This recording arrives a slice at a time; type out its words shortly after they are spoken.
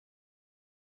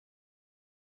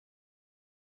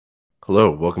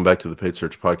Hello, welcome back to the Paid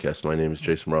Search Podcast. My name is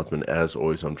Jason Rothman. As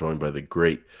always, I'm joined by the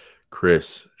great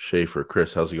Chris Schaefer.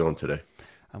 Chris, how's it going today?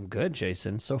 I'm good,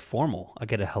 Jason. So formal. I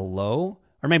get a hello,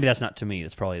 or maybe that's not to me.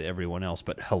 It's probably to everyone else.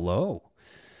 But hello,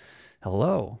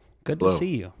 hello. Good to Hello.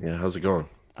 see you. Yeah, how's it going?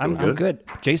 I'm Doing I'm good?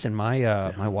 good, Jason. My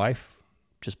Yeah. my wife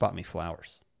just bought me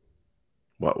flowers.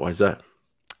 Why is that?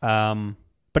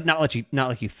 But not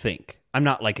like you think. I'm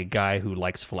not like a guy who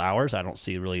likes flowers. I don't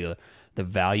see really the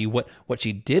value. What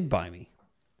she did buy me.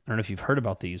 I don't know if you've heard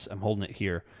about these. I'm holding it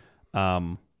here.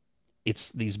 Um,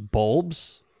 it's these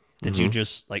bulbs that you Mm-hmm.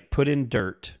 just like put in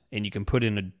dirt and you can put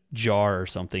in a jar or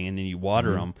something and then you water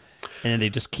Mm-hmm. them and then they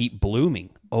just keep blooming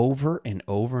over and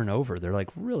over and over. They're like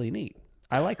really neat.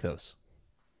 I like those.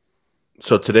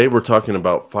 So today we're talking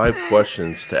about 5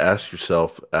 questions to ask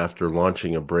yourself after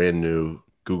launching a brand new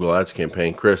Google Ads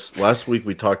campaign. Chris, last week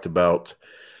we talked about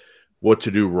what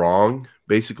to do wrong,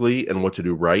 basically, and what to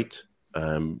do right.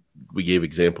 Um, we gave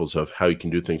examples of how you can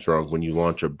do things wrong when you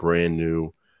launch a brand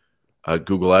new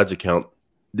Google Ads account.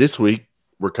 This week,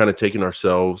 we're kind of taking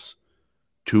ourselves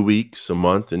 2 weeks, a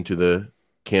month into the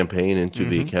campaign, into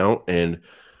the Mm-hmm. account, and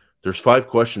there's 5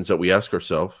 questions that we ask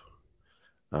ourselves,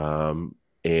 um,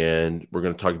 and we're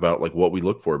going to talk about like what we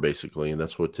look for, basically, and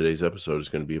that's what today's episode is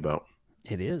going to be about.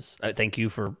 It is. Thank you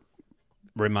for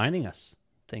reminding us.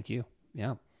 Thank you.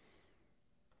 Yeah.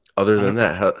 Other I'm than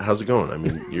gonna, that, how's it going? I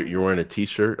mean, you're wearing a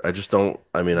t-shirt. I just don't.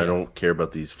 I mean, I yeah. don't care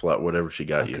about these flat. Whatever she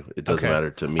got Okay. you, it doesn't Okay. matter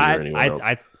to me or I anyone I else.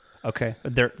 I okay.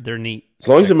 They're neat. As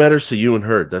long as it matters to you and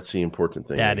her, that's the important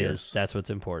thing, I guess. That's what's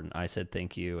important. I said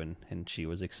thank you, and she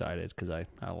was excited because I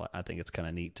think it's kind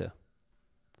of neat to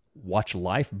watch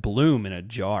life bloom in a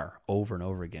jar over and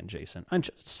over again. Jason, I'm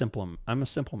just simple. I'm a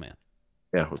simple man.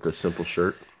 Yeah, with the simple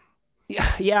shirt. Yeah,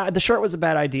 yeah. The shirt was a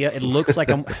bad idea. It looks like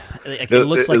I'm. Like, it It,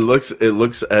 looks it, it like looks it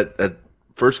looks at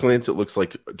first glance it looks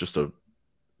like just an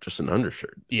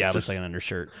undershirt. yeah, it looks like Just an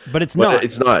undershirt, but it's but not.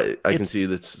 it's not. I can It's see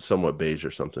that's somewhat beige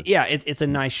or something. yeah, it's a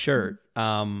nice shirt.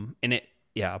 And it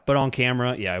yeah, but on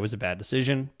camera, yeah, it was a bad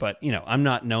decision. But I'm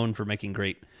not known for making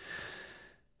great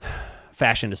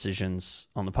fashion decisions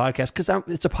on the podcast because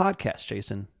it's a podcast,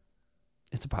 Jason.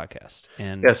 It's a podcast,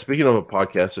 and Yeah, speaking of a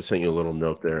podcast, I sent you a little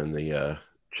note there in the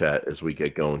chat as we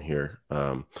get going here.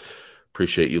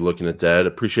 Appreciate you looking at that.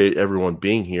 Appreciate everyone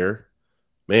being here.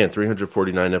 Man,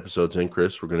 349 episodes in,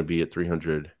 Chris. We're going to be at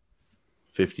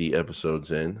 350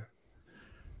 episodes in.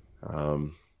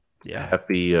 yeah.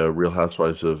 Happy Real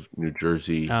Housewives of New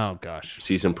Jersey Oh gosh.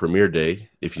 season premiere day,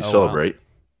 if you Oh wow. celebrate.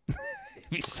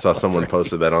 We Saw someone celebrate.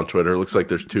 posted that on Twitter. It looks like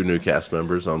there's 2 new cast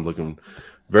members. I'm looking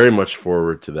very much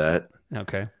forward to that.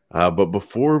 Okay. But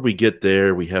before we get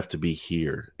there, we have to be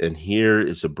here. And here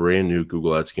is a brand new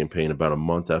Google Ads campaign about a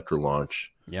month after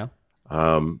launch. Yeah.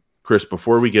 Chris,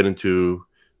 before we get into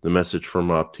the message from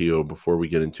Optio, before we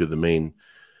get into the main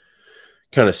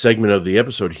kind of segment of the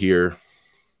episode here,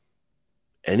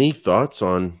 any thoughts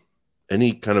on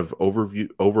any kind of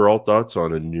overall thoughts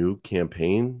on a new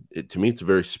campaign? To me, it's a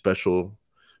very special,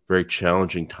 very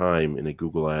challenging time in a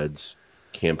Google Ads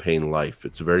campaign life.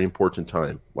 It's a very important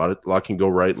time. A lot can go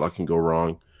right, a lot can go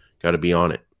wrong. Got to be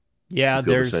on it. You Yeah.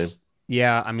 feel the same?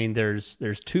 Yeah. I mean, there's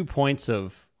 2 points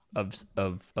of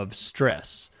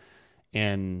stress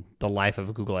in the life of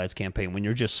a Google Ads campaign when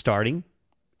you're just starting,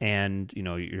 and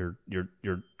you're going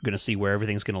to see where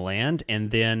everything's going to land, and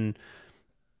then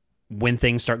when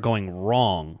things start going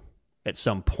wrong at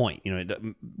some point, it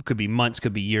could be months,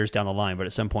 could be years down the line, but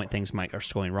at some point things might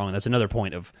start going wrong. That's another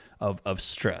point of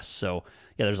stress. So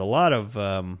yeah, there's a lot of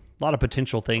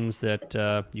potential things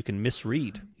that you can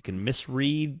misread. You can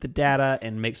misread the data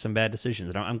and make some bad decisions.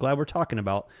 And I'm glad we're talking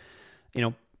about,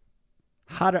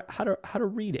 how to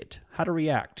read it, how to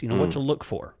react, what to look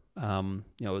for. The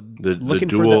Looking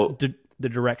for dual the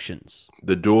directions.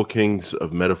 the dual kings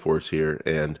of metaphors here.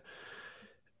 And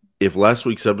if last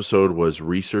week's episode was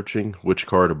researching which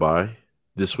car to buy,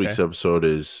 this Okay. week's episode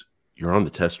is you're on the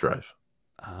test drive.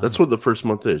 That's Ah, what the first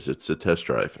month is. It's a test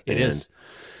drive. it And is.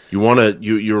 you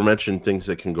were mentioning things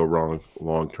that can go wrong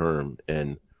long term,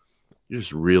 and you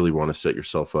just really want to set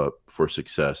yourself up for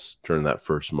success during that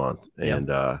first month, Yeah.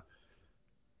 and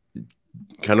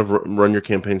kind of run your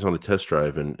campaigns on a test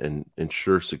drive and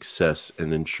ensure success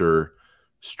and ensure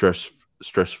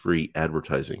stress-free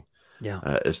advertising Yeah,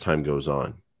 as time goes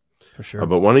on. for sure.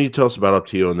 But why don't you tell us about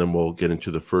Optio, and then we'll get into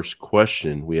the first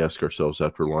question we ask ourselves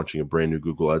after launching a brand new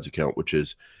Google Ads account, which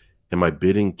is, am I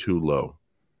bidding too low?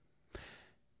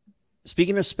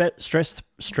 Speaking of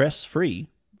stress free,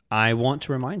 I want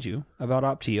to remind you about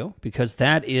Optio because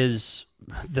that is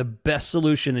the best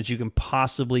solution that you can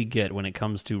possibly get when it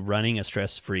comes to running a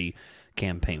stress free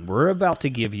campaign. We're about to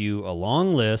give you a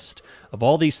long list of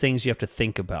all these things you have to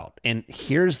think about. And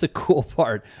here's the cool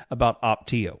part about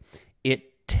Optio.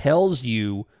 It tells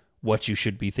you what you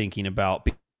should be thinking about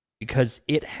because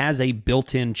it has a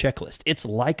built-in checklist. It's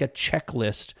like a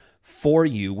checklist for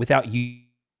you without you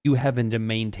having to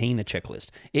maintain the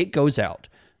checklist. It goes out,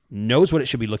 knows what it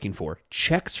should be looking for,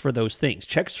 checks for those things,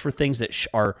 checks for things that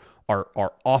are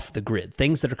off the grid,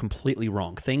 things that are completely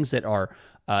wrong, things that are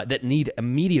that need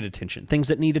immediate attention, things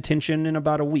that need attention in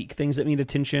about a week, things that need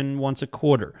attention once a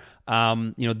quarter.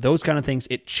 You know, those kind of things.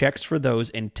 It checks for those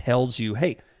and tells you,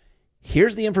 hey,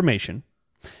 here's the information.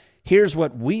 Here's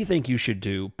what we think you should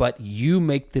do, but you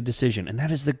make the decision. And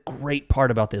that is the great part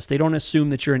about this. They don't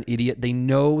assume that you're an idiot. They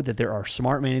know that there are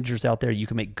smart managers out there. You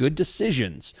can make good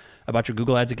decisions about your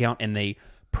Google Ads account, and they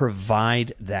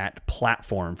provide that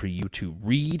platform for you to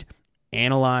read,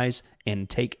 analyze, and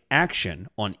take action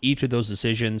on each of those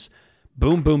decisions.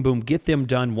 Boom, boom, boom. Get them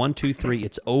done. 1, 2, 3.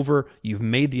 It's over. You've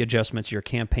made the adjustments. Your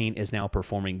campaign is now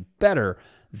performing better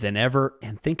than ever.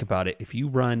 And think about it. If you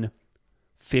run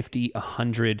 50,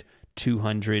 100,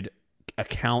 200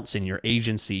 accounts in your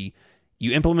agency,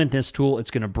 you implement this tool,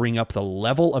 it's going to bring up the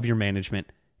level of your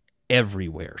management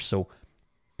everywhere. So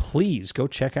please go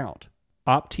check out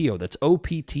Optio. That's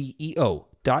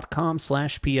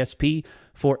opteo.com/PSP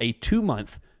for a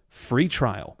 2-month free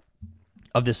trial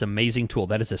of this amazing tool.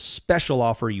 That is a special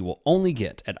offer you will only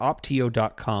get at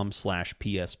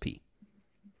opteo.com/PSP.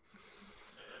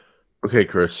 Okay,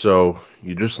 Chris. So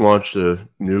you just launched a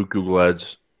new Google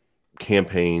Ads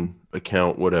campaign,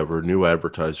 account, whatever, new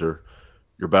advertiser.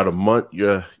 You're about a month.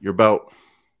 You're about,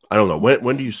 I don't know.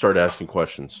 When do you start asking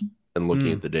questions and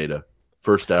looking at the data?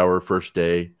 First hour, first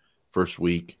day, first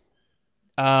week?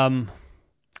 I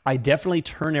definitely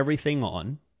turn everything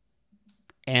on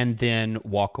and then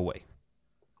walk away.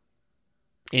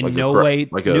 In like no way,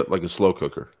 like a slow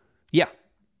cooker. Yeah.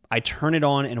 I turn it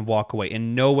on and walk away.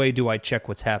 In no way do I check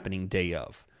what's happening day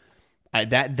of.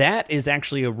 That is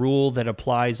actually a rule that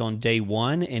applies on day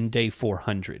 1 and day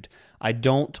 400. I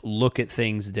don't look at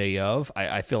things day of.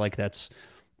 I feel like that's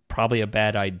probably a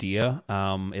bad idea,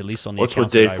 at least on the What's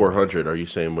accounts with day 400? Are you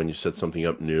saying when you set something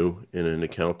up new in an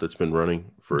account that's been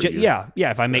running for a year?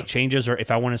 Yeah. If I make changes or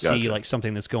if I want to see Gotcha. like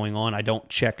something that's going on, I don't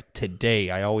check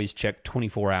today. I always check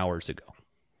 24 hours ago.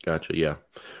 Gotcha. Yeah.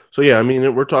 So yeah, I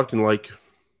mean, we're talking like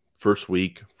first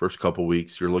week, first couple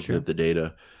weeks. You're looking at the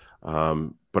data.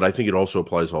 But I think it also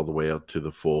applies all the way out to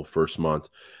the full first month.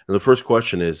 And the first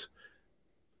question is,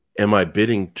 am I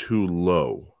bidding too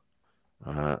low?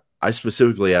 I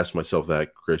specifically asked myself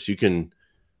that, Chris. You can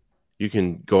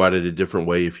go at it a different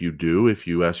way if you do. If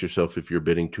you ask yourself if you're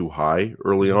bidding too high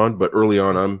early on, but early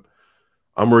on,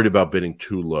 I'm worried about bidding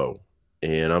too low,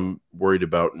 and I'm worried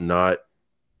about not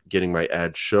getting my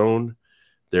ad shown,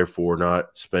 therefore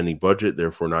not spending budget,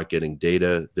 therefore not getting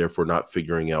data, therefore not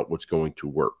figuring out what's going to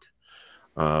work.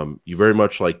 You very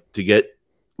much like to get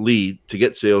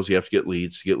sales, you have to get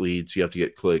leads. To get leads, you have to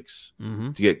get clicks.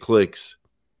 To get clicks,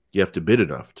 you have to bid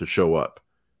enough to show up.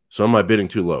 So am I bidding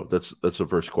too low? That's the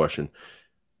first question.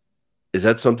 Is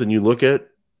that something you look at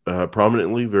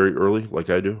prominently very early, like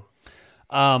I do?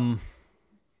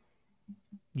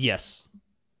 Yes.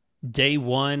 Day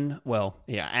 1, well,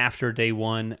 yeah, after day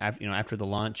 1, after the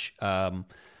launch, I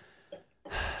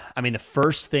mean, the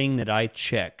first thing that I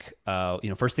check,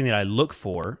 first thing that I look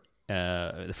for,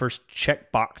 the first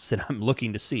check box that I'm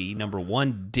looking to see, number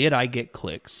 1, did I get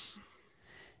clicks?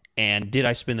 And did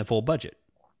I spend the full budget?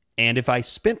 And if I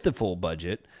spent the full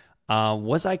budget,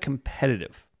 was I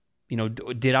competitive?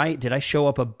 Did I show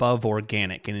up above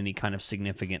organic in any kind of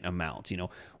significant amount?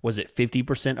 Was it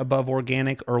 50% above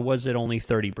organic, or was it only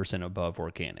 30% above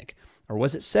organic? Or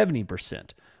was it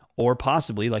 70%? Or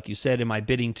possibly, like you said, am I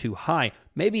bidding too high?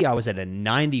 Maybe I was at a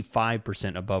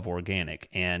 95% above organic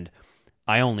and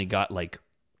I only got like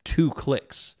 2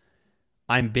 clicks.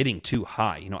 I'm bidding too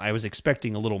high. I was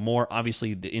expecting a little more.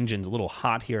 Obviously, the engine's a little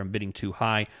hot here. I'm bidding too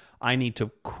high. I need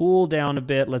to cool down a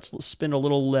bit. Let's spend a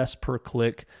little less per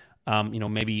click.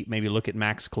 Maybe look at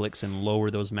max clicks and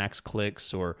lower those max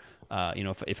clicks, or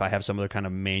if I have some other kind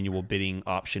of manual bidding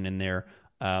option in there,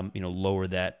 lower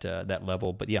that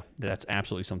level. But yeah, that's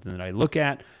absolutely something that I look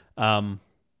at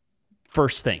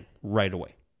first thing right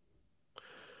away.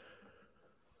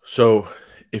 So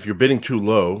if you're bidding too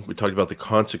low, we talked about the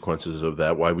consequences of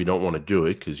that, why we don't want to do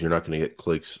it, because you're not going to get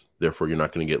clicks, therefore you're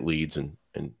not going to get leads and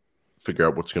figure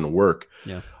out what's going to work.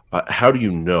 Yeah. How do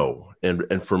you know?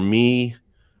 And for me,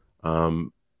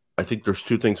 I think there's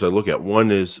 2 things I look at.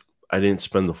 One is I didn't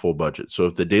spend the full budget. So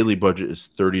if the daily budget is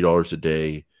 $30 a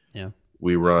day, yeah,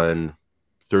 we run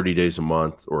 30 days a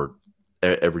month, or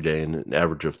every day in an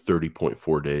average of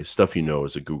 30.4 days. Stuff you know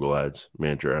as a Google Ads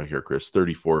manager out here, Chris.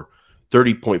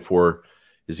 30.4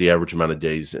 is the average amount of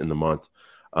days in the month.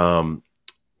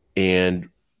 And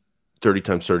 30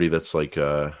 times 30, that's like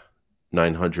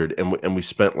 900. And we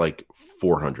spent like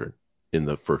 400 in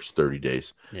the first 30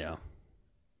 days. Yeah.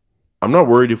 I'm not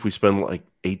worried if we spend like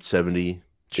 870,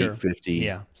 Sure. 850,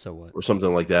 yeah, so what? or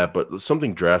something like that, but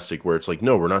something drastic where it's like,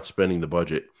 no, we're not spending the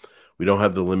budget. We don't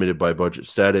have the limited by budget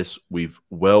status. We've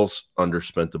well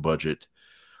underspent the budget.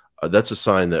 That's a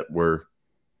sign that we're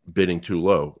bidding too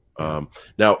low.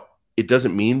 Now, it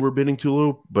doesn't mean we're bidding too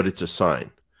low, but it's a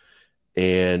sign.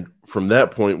 And from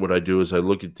that point, what I do is I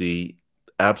look at the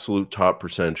absolute top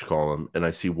percentage column and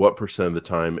I see what percent of the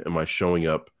time am I showing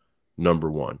up number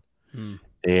one.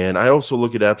 And I also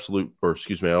look at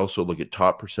I also look at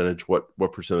top percentage.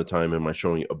 What percent of the time am I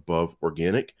showing above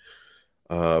organic?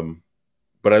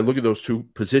 But I look at those two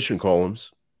position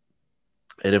columns,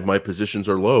 and if my positions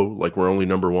are low, like we're only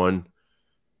number one,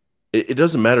 it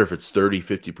doesn't matter if it's 30,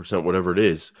 50%, whatever it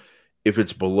is. If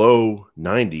it's below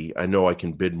 90, I know I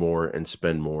can bid more and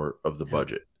spend more of the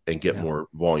budget and get more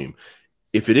volume.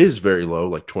 If it is very low,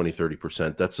 like 20,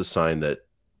 30%, that's a sign that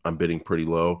I'm bidding pretty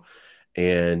low.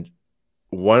 And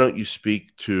why don't you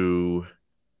speak to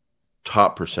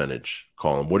top percentage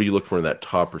column? What do you look for in that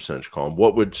top percentage column?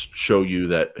 What would show you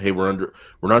that, hey, we're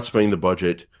not spending the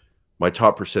budget. My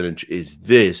top percentage is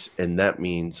this, and that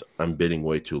means I'm bidding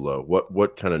way too low.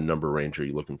 What kind of number range are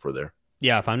you looking for there?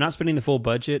 Yeah, if I'm not spending the full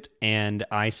budget and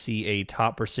I see a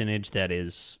top percentage that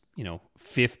is,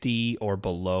 50 or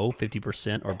below,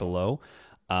 50% or below,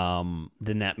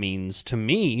 then that means to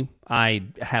me, I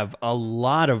have a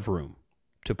lot of room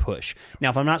to push. Now,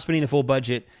 if I'm not spending the full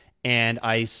budget and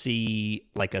I see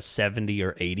like a 70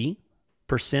 or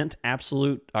 80%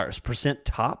 absolute or percent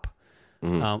top,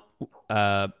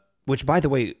 which, by the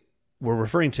way, we're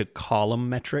referring to column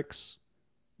metrics.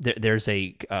 There's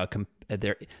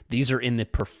these are in the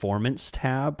performance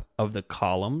tab of the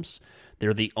columns.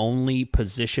 They're the only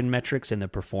position metrics in the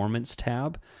performance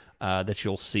tab that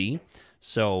you'll see.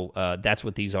 So that's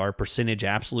what these are: percentage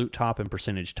absolute top and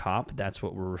percentage top. That's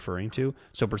what we're referring to.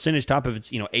 So percentage top, if it's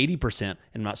 80% and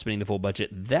I'm not spending the full budget,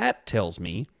 that tells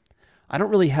me I don't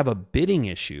really have a bidding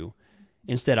issue.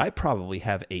 Instead, I probably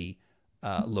have a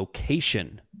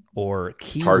location or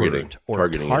keyword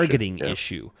targeting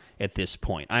issue at this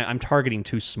point. I'm targeting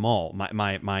too small.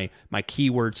 My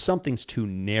keyword, something's too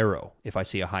narrow if I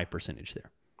see a high percentage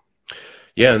there.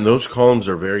 Yeah, and those columns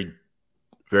are very,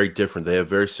 very different. They have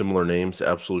very similar names: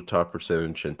 absolute top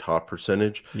percentage and top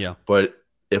percentage. Yeah. But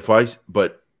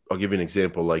I'll give you an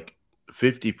example, like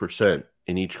 50%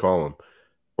 in each column,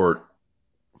 or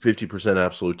 50%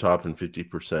 absolute top and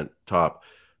 50% top.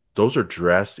 Those are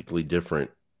drastically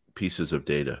different pieces of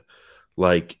data.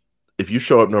 Like if you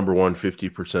show up number one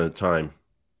 50% of the time,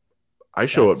 I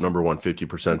show up number one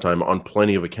 50% of the time on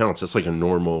plenty of accounts. That's like a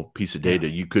normal piece of data.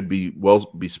 You could be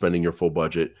spending your full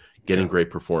budget, getting great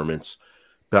performance,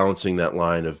 balancing that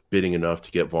line of bidding enough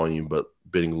to get volume, but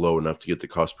bidding low enough to get the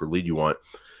cost per lead you want.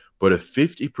 But a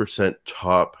 50%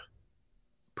 top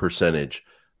percentage,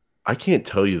 I can't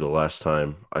tell you the last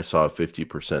time I saw a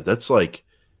 50%. That's like,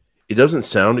 it doesn't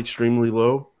sound extremely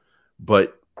low,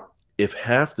 but if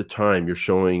half the time you're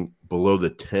showing below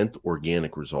the 10th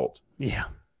organic result,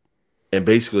 and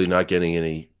basically not getting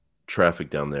any traffic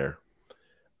down there,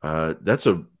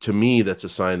 to me, that's a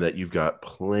sign that you've got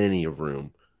plenty of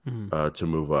room to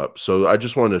move up. So I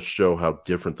just wanted to show how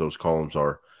different those columns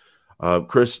are.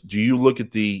 Chris, do you look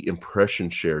at the impression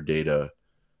share data,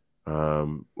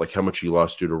 like how much you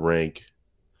lost due to rank,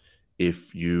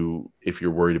 if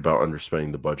you're worried about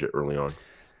underspending the budget early on?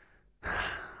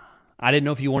 I didn't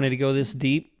know if you wanted to go this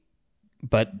deep,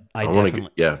 but I want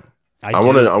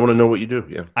to know what you do.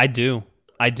 Yeah, I do.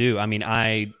 I mean,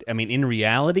 in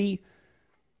reality,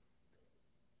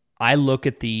 I look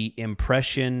at the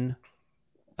impression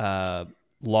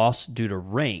loss due to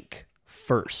rank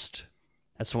first.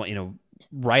 That's what,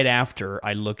 right after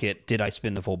I look at, did I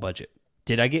spend the full budget?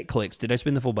 Did I get clicks? Did I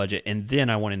spend the full budget? And then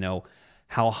I want to know,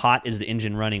 how hot is the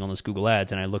engine running on this Google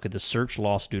Ads? And I look at the search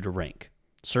loss due to rank.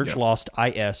 Search lost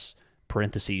IS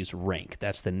parentheses rank.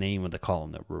 That's the name of the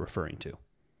column that we're referring to.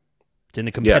 It's in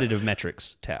the competitive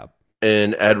metrics tab.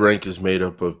 And ad rank is made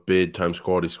up of bid times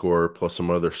quality score plus some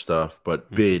other stuff,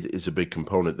 but bid is a big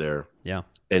component there. Yeah.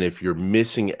 And if you're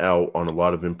missing out on a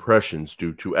lot of impressions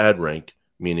due to ad rank,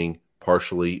 meaning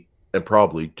partially and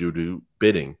probably due to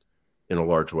bidding in a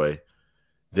large way,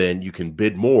 then you can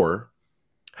bid more,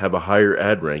 have a higher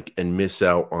ad rank, and miss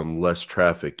out on less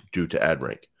traffic due to ad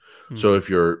rank. So if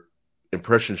your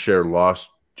impression share loss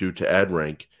due to ad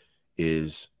rank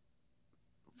is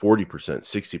 40%,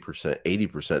 60%,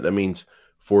 80%. That means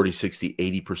 40, 60,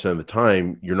 80% of the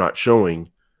time you're not showing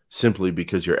simply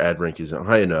because your ad rank isn't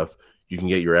high enough. You can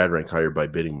get your ad rank higher by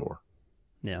bidding more.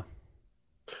 Yeah.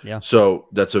 Yeah. So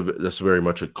that's very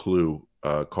much a clue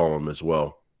column as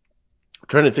well. I'm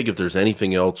trying to think if there's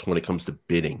anything else when it comes to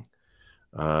bidding.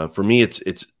 For me,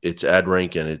 it's ad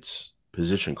rank and it's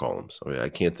position columns. I mean, I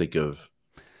can't think of,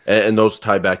 and those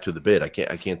tie back to the bid. I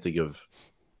can't think of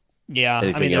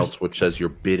anything else which says you're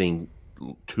bidding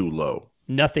too low.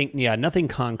 Nothing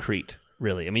concrete,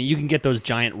 really. I mean, you can get those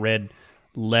giant red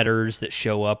letters that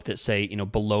show up that say,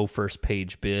 below first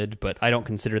page bid, but I don't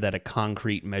consider that a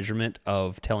concrete measurement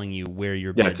of telling you where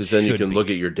your bid should be. Yeah, because then you can look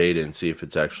at your data and see if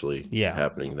it's actually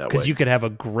happening that way. Because you could have a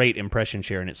great impression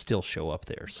share and it still show up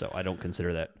there, so I don't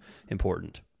consider that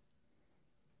important.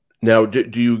 Now,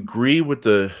 do you agree with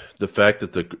the fact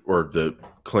that the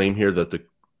claim here that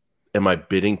am I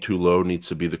bidding too low needs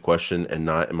to be the question and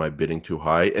not am I bidding too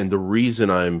high? And the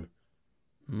reason I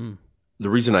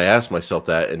ask myself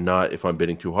that and not if I'm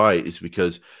bidding too high is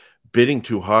because bidding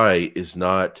too high it's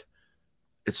not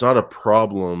a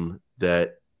problem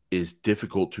that is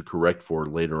difficult to correct for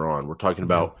later on. We're talking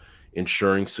about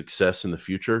ensuring success in the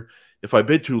future. If I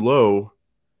bid too low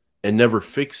and never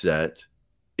fix that,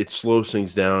 it slows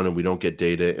things down and we don't get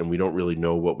data and we don't really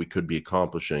know what we could be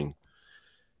accomplishing.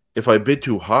 If I bid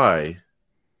too high,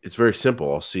 it's very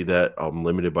simple. I'll see that I'm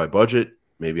limited by budget.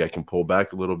 Maybe I can pull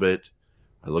back a little bit.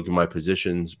 I look at my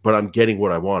positions, but I'm getting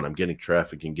what I want. I'm getting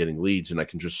traffic and getting leads, and I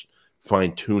can just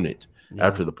fine tune it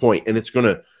after the point. And it's going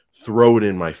to throw it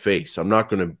in my face. I'm not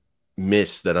going to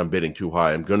miss that I'm bidding too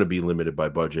high. I'm going to be limited by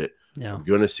budget. Yeah. I'm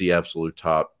going to see absolute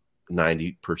top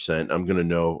 90%. I'm going to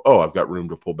know, I've got room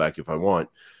to pull back if I want.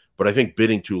 But I think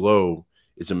bidding too low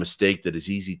is a mistake that is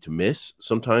easy to miss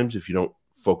sometimes if you don't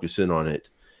focus in on it.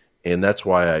 And that's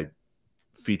why I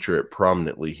feature it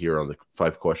prominently here on the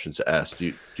 5 questions asked.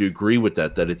 Do you agree with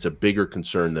that it's a bigger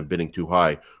concern than bidding too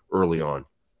high early on?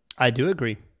 I do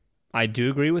agree. I do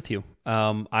agree with you.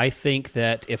 I think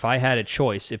that if I had a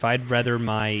choice, if I'd rather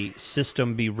my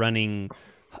system be running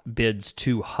bids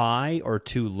too high or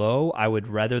too low, I would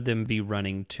rather them be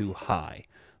running too high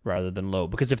rather than low.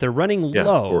 Because if they're running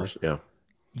low, of course,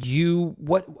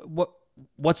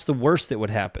 what's the worst that would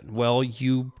happen? Well,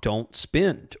 you don't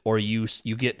spend, or you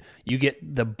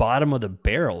get the bottom of the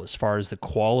barrel as far as the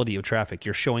quality of traffic.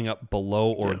 You're showing up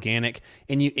below organic,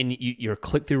 and your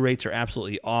click-through rates are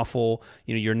absolutely awful.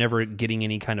 You're never getting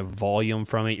any kind of volume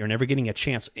from it. You're never getting a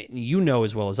chance.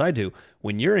 As well as I do,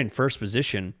 when you're in first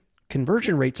position,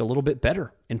 conversion rate's a little bit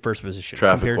better in first position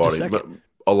compared to second.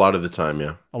 A lot of the time,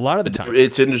 yeah. A lot of the time.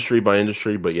 It's industry by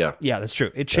industry, but yeah. Yeah, that's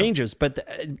true. It changes, but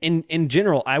in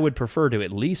general, I would prefer to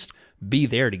at least be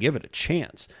there to give it a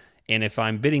chance. And if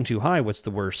I'm bidding too high, what's the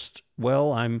worst?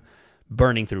 Well, I'm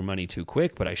burning through money too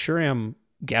quick, but I sure am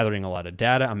gathering a lot of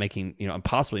data. I'm making, I'm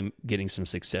possibly getting some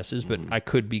successes, but I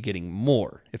could be getting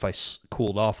more if I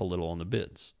cooled off a little on the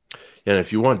bids. And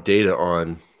if you want data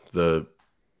on the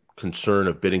concern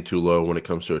of bidding too low when it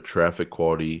comes to a traffic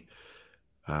quality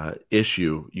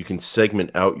issue, you can segment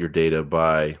out your data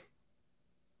by,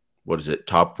 what is it,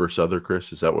 top versus other,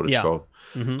 Chris? Is that what it's called?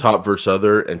 Mm-hmm. Top versus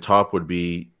other, and top would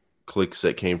be clicks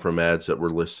that came from ads that were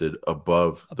listed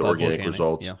above the organic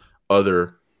results. Yeah.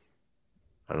 Other,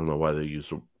 I don't know why they use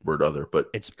the word other, but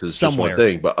it's just one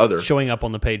thing, but other. Showing up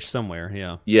on the page somewhere,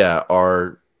 yeah. Yeah,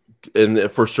 and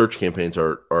for search campaigns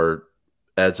are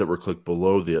ads that were clicked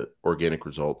below the organic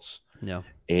results. Yeah.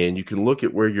 And you can look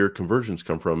at where your conversions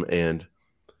come from, and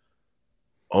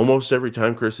almost every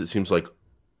time, Chris, it seems like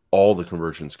all the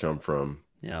conversions come from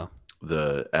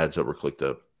the ads that were clicked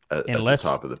up at the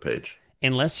top of the page.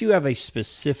 Unless you have a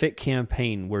specific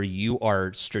campaign where you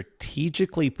are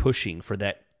strategically pushing for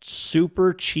that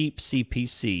super cheap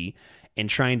CPC and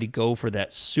trying to go for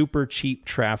that super cheap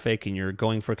traffic, and you're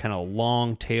going for kind of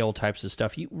long tail types of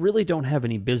stuff, you really don't have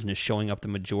any business showing up the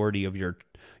majority of your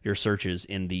searches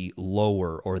in the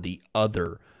lower or the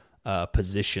other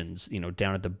positions,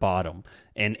 down at the bottom.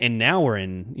 And now we're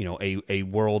in, a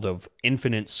world of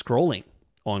infinite scrolling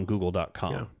on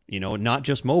google.com, not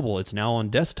just mobile, it's now on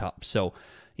desktop. So,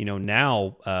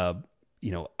 now,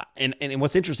 and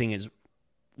what's interesting is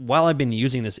while I've been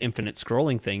using this infinite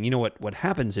scrolling thing, what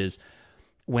happens is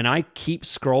when I keep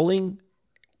scrolling,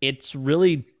 it's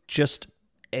really just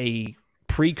a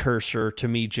precursor to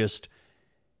me just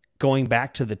going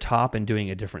back to the top and doing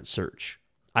a different search.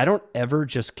 I don't ever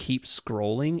just keep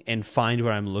scrolling and find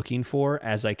what I'm looking for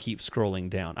as I keep scrolling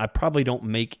down. I probably don't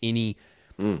make any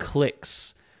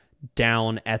clicks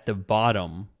down at the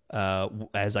bottom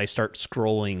as I start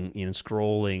scrolling and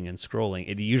scrolling and scrolling.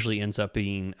 It usually ends up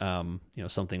being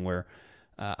something where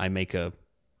I make a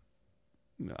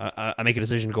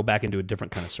decision to go back into a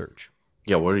different kind of search.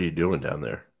 Yeah, what are you doing down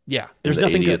there? Yeah, In there's the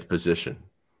nothing 80th good. position.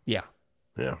 Yeah,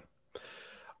 Yeah.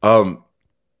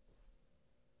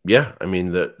 Yeah, I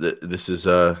mean this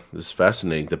is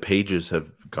fascinating. The pages have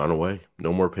gone away.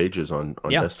 No more pages on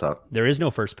yeah. desktop. There is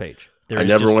no first page. There I is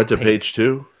never just went to page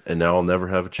 2, and now I'll never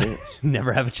have a chance.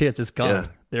 Never have a chance. It's gone. Yeah.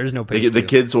 There is no page The 2.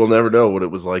 kids will never know what it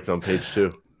was like on page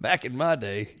 2. Back in my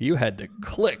day, you had to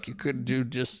click. You couldn't do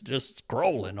just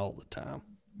scrolling all the time.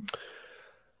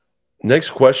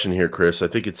 Next question here, Chris. I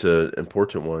think it's an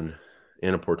important one.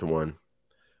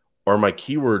 Are my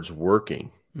keywords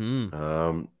working?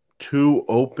 Too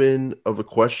open of a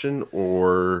question,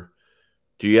 or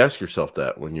do you ask yourself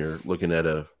that when you're looking at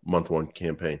a month 1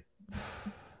 campaign?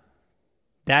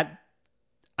 That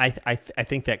I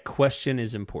think that question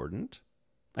is important.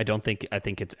 I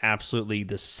think it's absolutely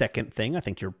the second thing. I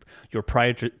think your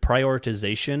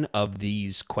prioritization of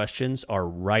these questions are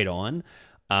right on.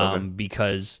 Okay.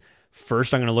 Because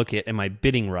first I'm going to look at, am I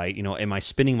bidding right? Am I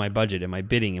spending my budget? Am I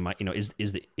bidding? Am I, is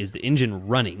the engine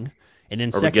running? And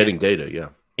then Are we getting data? Yeah.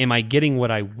 Am I getting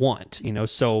what I want?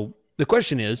 So the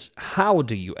question is, how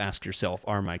do you ask yourself,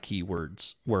 are my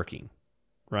keywords working?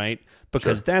 Right?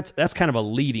 Because that's kind of a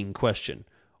leading question.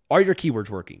 Are your keywords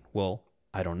working? Well,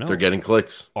 I don't know. They're getting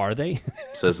clicks. Are they?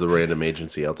 Says the random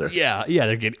agency out there. Yeah,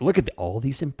 they're getting. Look at all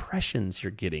these impressions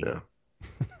you're getting. Yeah.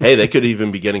 Hey, they could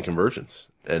even be getting conversions,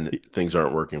 and things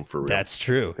aren't working for real. That's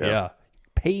true. Yeah.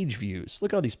 Page views.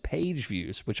 Look at all these page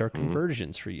views, which are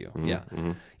conversions for you. Yeah.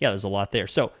 There's a lot there.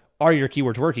 So, are your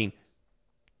keywords working?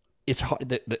 It's hard.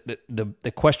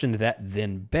 The question that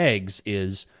then begs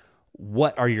is,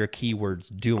 what are your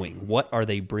keywords doing? What are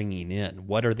they bringing in?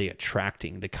 What are they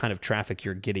attracting? The kind of traffic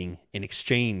you're getting in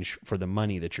exchange for the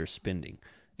money that you're spending.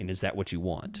 And is that what you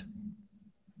want?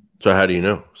 So how do you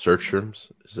know? Search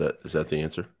terms? Is that the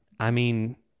answer? I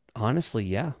mean, honestly,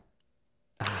 yeah.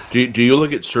 Do you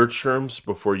look at search terms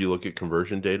before you look at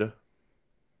conversion data?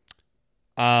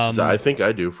 I think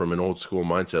I do from an old school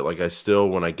mindset. Like I still,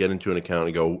 when I get into an account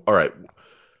and go, all right,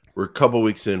 we're a couple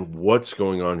weeks in, what's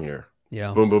going on here?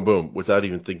 Yeah. Boom, boom, boom. Without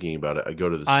even thinking about it, I go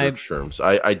to the search terms.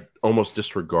 I almost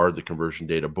disregard the conversion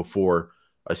data before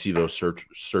I see those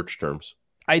search terms.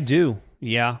 I do.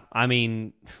 Yeah. I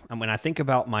mean, when I think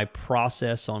about my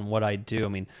process on what I do, I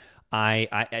mean,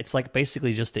 I it's like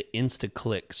basically just to insta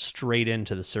click straight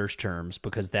into the search terms,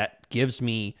 because that gives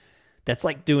me, that's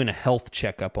like doing a health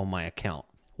checkup on my account.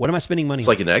 What am I spending money on? It's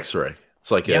like an X-ray.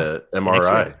 It's like a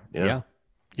MRI. Yeah.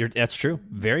 That's true.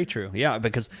 Very true. Yeah.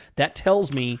 Because that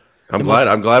tells me, I'm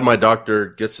glad my doctor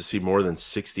gets to see more than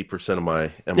 60% of my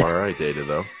MRI data,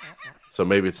 though. So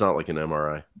maybe it's not like an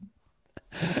MRI.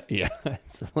 Yeah,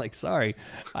 it's like, sorry,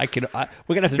 we're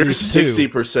gonna have to Here's do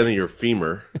 60% of your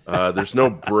femur. There's no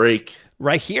break.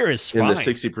 Right here is fine. In the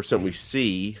 60% we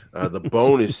see, the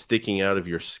bone is sticking out of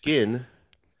your skin,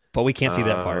 but we can't see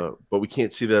that part. But we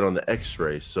can't see that on the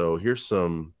X-ray. So here's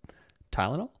some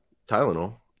Tylenol,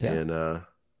 yeah. And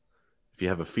if you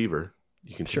have a fever,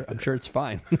 you can. I'm sure it's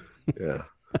fine. Yeah.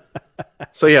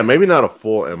 So yeah, maybe not a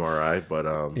full MRI, but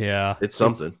it's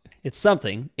something. It's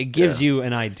something. It gives you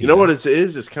an idea. You know what it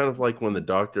is? It's kind of like when the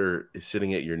doctor is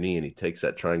sitting at your knee and he takes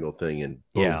that triangle thing and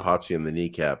boom, pops you in the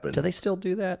kneecap. And do they still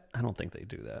do that? I don't think they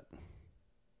do that.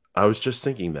 I was just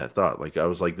thinking that thought. Like I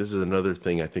was like, this is another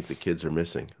thing I think the kids are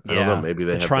missing. I don't know. Maybe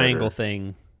they have triangle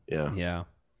thing. Yeah. Yeah.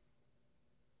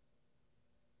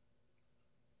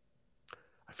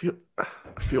 I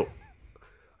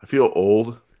feel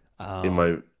old in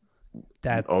my.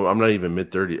 I'm not even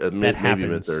mid-30s. Maybe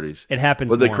mid-30s. It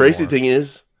happens. But the crazy thing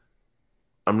is,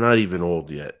 I'm not even old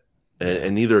yet,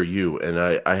 and neither are you. And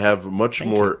I have much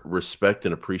more respect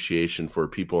and appreciation for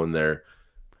people in their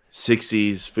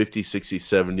 60s, 50s, 60s,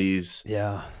 70s.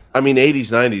 Yeah. I mean, 80s,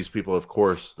 90s people, of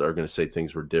course, are going to say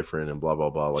things were different and blah,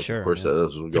 blah, blah. Like, of course,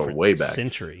 those will go way back.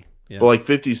 Century. Yeah. But like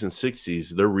 50s and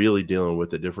 60s, they're really dealing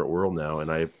with a different world now.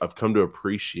 And I've come to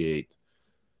appreciate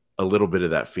a little bit of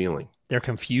that feeling. Their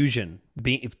confusion,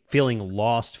 feeling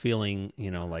lost, feeling,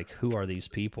 like, who are these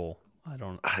people? I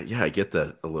don't. Yeah, I get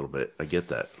that a little bit. I get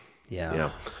that.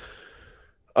 Yeah.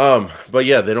 But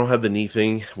yeah, they don't have the knee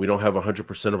thing. We don't have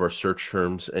 100% of our search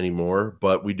terms anymore,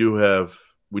 but we do have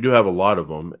a lot of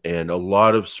them, and a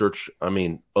little search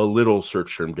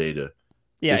term data.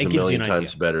 Yeah, is it a gives million you an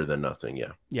times idea. better than nothing.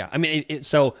 Yeah. Yeah. I mean,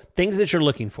 so things that you're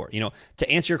looking for, to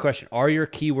answer your question, are your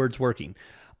keywords working?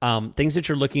 Things that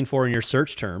you're looking for in your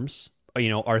search terms,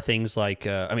 are things like,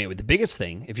 the biggest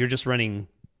thing, if you're just running,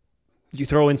 you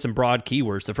throw in some broad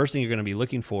keywords, the first thing you're going to be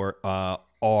looking for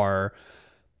are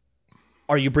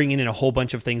you bringing in a whole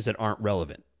bunch of things that aren't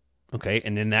relevant? Okay,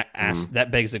 and then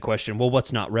that begs the question, well,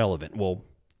 what's not relevant? Well,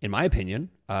 in my opinion,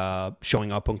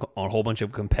 showing up on a whole bunch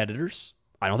of competitors,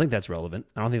 I don't think that's relevant.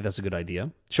 I don't think that's a good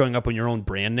idea. Showing up on your own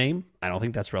brand name, I don't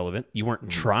think that's relevant. You weren't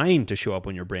trying to show up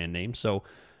on your brand name, so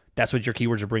that's what your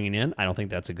keywords are bringing in. I don't think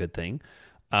that's a good thing.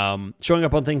 Showing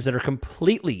up on things that are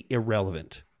completely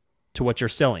irrelevant to what you're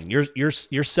selling. You're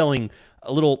selling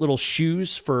a little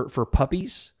shoes for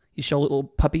puppies. You sell little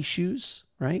puppy shoes,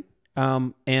 right?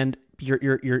 And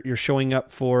you're showing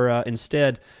up for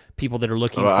instead people that are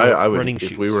looking for I would, running if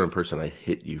shoes. we were in person, I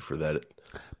hit you for that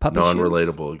Puppy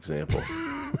non-relatable example.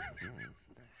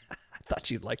 I thought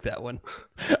you'd like that one.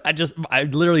 I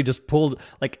literally just pulled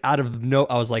like out of no.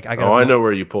 I was like, I know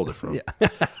where you pulled it from.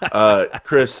 Yeah.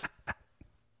 Chris,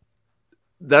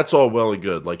 that's all well and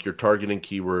good. Like you're targeting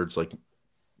keywords like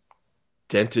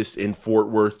dentist in Fort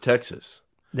Worth, Texas.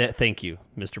 Thank you,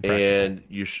 Mr.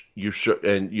 Practical.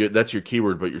 And that's your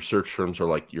keyword, but your search terms are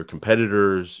like your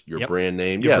competitors, your brand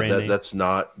name. That's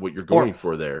not what you're going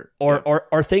for there.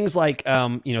 Or things like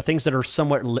things that are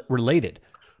somewhat related.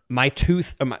 My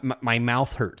tooth, my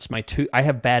mouth hurts. I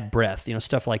have bad breath.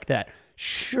 Stuff like that.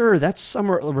 Sure, that's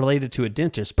somewhat related to a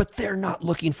dentist, but they're not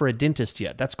looking for a dentist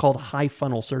yet. That's called high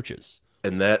funnel searches.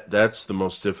 And that's the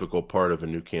most difficult part of a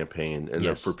new campaign.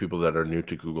 And for people that are new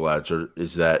to Google Ads,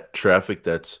 is that traffic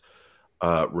that's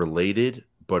related,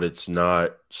 but it's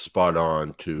not spot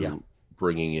on to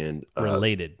bringing in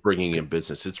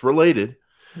business. It's related.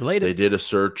 They did a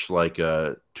search like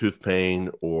tooth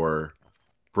pain or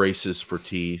braces for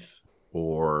teeth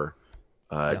or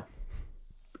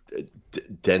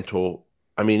dental.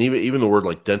 I mean, even the word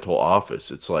like dental office,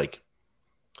 it's like,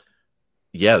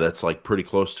 that's like pretty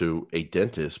close to a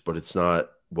dentist, but it's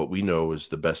not what we know is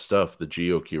the best stuff. The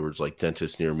geo keywords like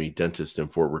dentist near me, dentist in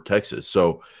Fort Worth, Texas.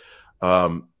 So,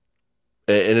 and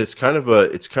it's kind of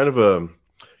a,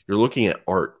 you're looking at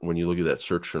art when you look at that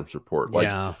search terms report. Like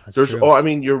that's true. I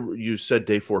mean, you said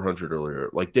day 400 earlier,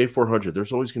 like day 400,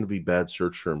 there's always going to be bad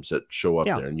search terms that show up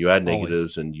there, and you add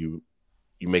negatives and you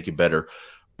make it better.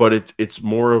 But it's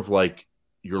more of like,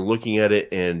 you're looking at it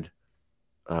and,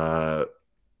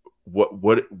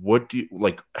 what do you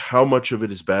like, how much of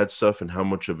it is bad stuff and how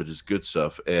much of it is good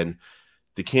stuff? And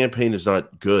the campaign is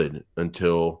not good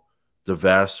until the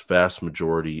vast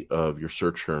majority of your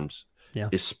search terms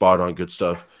is spot on good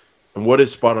stuff. And what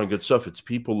is spot on good stuff? It's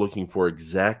people looking for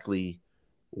exactly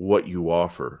what you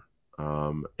offer.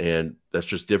 And that's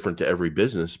just different to every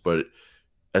business. But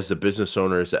as the business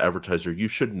owner, as the advertiser, you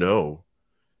should know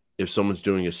if someone's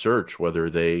doing a search, whether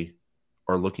they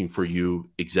are looking for you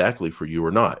exactly for you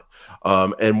or not.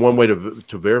 And one way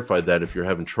to verify that, if you're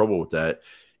having trouble with that,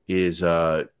 is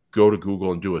go to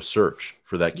Google and do a search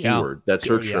for that keyword, that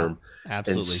search term,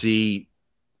 and see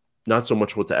not so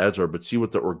much what the ads are, but see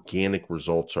what the organic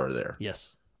results are there.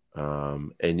 Yes.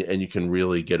 And you can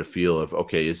really get a feel of,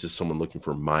 okay, is this someone looking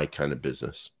for my kind of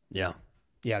business? Yeah.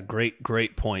 Yeah.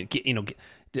 Great point.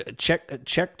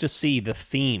 Check to see the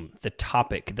theme, the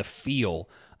topic, the feel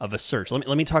of a search. Let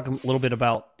me talk a little bit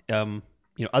about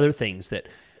other things that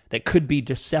could be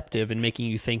deceptive and making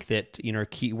you think that your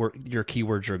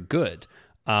keywords are good.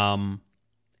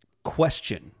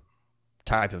 Question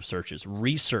type of searches,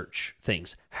 research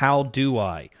things. How do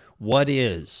I? What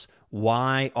is?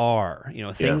 Why are?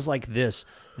 Things like this.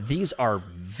 These are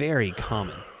very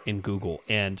common in Google,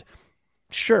 and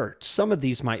sure, some of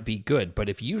these might be good, but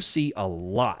if you see a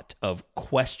lot of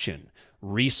question,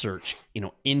 research,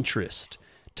 interest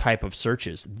type of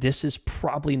searches, this is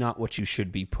probably not what you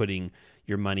should be putting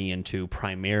your money into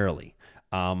primarily.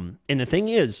 And the thing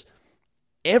is,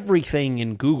 everything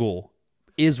in Google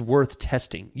is worth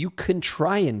testing. You can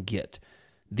try and get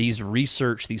these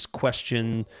research, these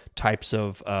question types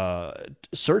of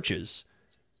searches,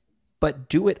 but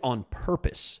do it on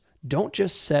purpose. Don't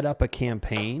just set up a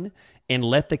campaign and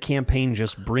let the campaign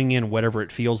just bring in whatever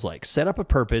it feels like. Set up a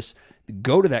purpose,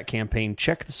 go to that campaign,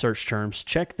 check the search terms,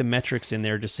 check the metrics in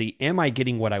there to see, am I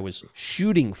getting what I was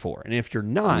shooting for? And if you're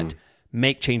not,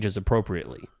 make changes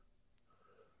appropriately.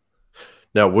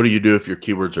 Now, what do you do if your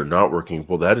keywords are not working?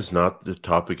 Well, that is not the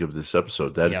topic of this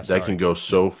episode. That can go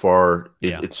so far.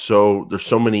 There's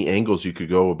so many angles you could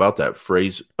go about that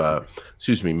phrase.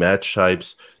 Match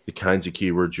types, the kinds of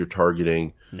keywords you're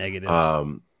targeting,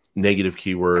 negative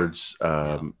keywords.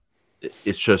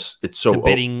 It's so the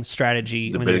bidding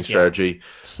strategy. Strategy.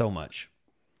 So much.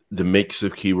 The mix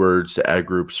of keywords, the ad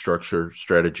group structure,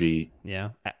 strategy.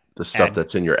 Yeah. The stuff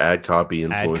that's in your ad copy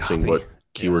influencing what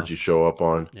keywords you show up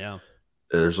on. Yeah.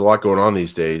 There's a lot going on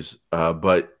these days,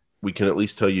 but we can at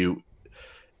least tell you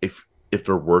if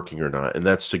they're working or not, and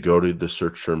that's to go to the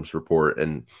search terms report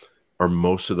and are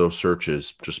most of those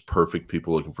searches just perfect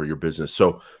people looking for your business?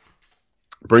 So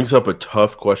brings up a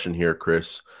tough question here,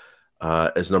 Chris,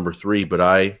 as number 3, but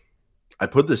I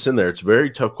put this in there. It's a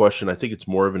very tough question. I think it's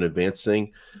more of an advanced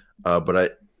thing,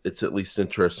 but it's at least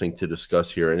interesting to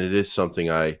discuss here. And it is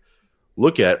something I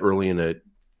look at early in a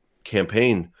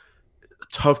campaign.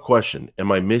 Tough question.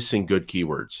 Am I missing good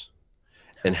keywords?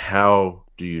 And how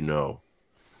do you know?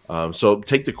 So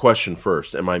take the question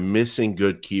first. Am I missing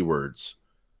good keywords?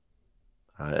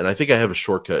 And I think I have a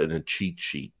shortcut and a cheat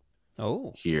sheet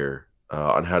here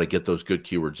on how to get those good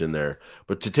keywords in there.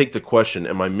 But to take the question,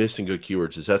 am I missing good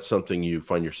keywords? Is that something you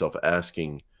find yourself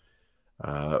asking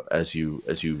as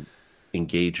you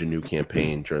engage a new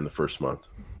campaign during the first month?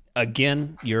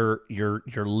 Again, your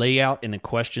layout in the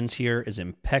questions here is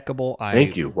impeccable.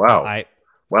 Thank you. Wow.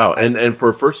 Wow. And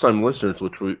for first-time listeners,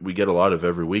 which we get a lot of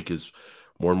every week, is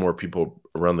more and more people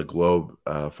around the globe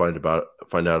find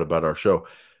out about our show.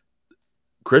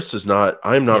 Chris is not,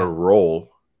 I'm not a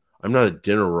roll. I'm not a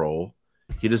dinner roll.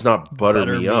 He does not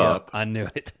butter me up. I knew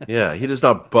it. Yeah, he does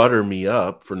not butter me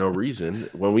up for no reason.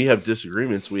 When we have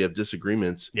disagreements, we have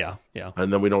disagreements. Yeah.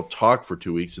 And then we don't talk for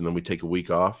 2 weeks, and then we take a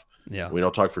week off. Yeah. We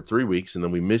don't talk for 3 weeks, and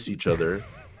then we miss each other.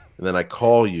 And then I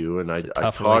call you, and I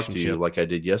talk to you like I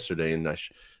did yesterday, and I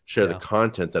share the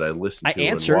content that I listened to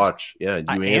and watch. Yeah, you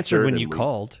I answered when you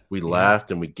called. We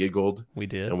laughed and we giggled. We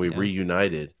did. And we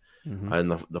reunited.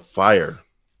 And the fire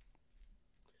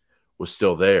was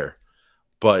still there.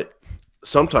 But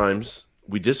sometimes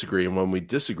we disagree, and when we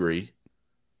disagree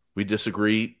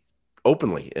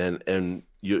openly. And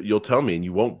you'll tell me, and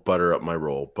you won't butter up my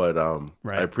roll. But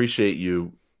I appreciate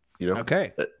you.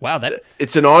 Okay. Wow.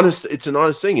 It's an honest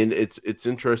thing, and it's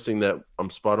interesting that I'm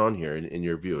spot on here in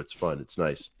your view. It's fun. It's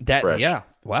nice. Fresh. Yeah.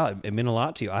 Wow. It meant a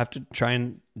lot to you. I have to try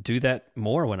and do that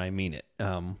more when I mean it.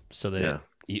 So that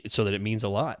it means a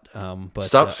lot. But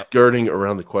stop skirting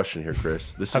around the question here,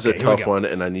 Chris. This is a tough one,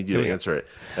 and I need you to answer it.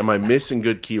 Am I missing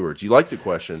good keywords? You like the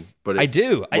question, but I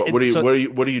do. What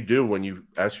do you do when you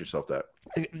ask yourself that?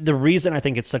 The reason I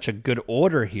think it's such a good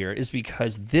order here is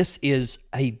because this is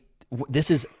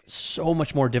so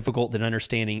much more difficult than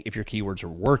understanding if your keywords are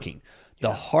working.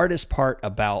 The hardest part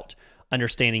about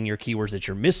understanding your keywords that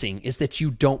you're missing is that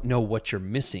you don't know what you're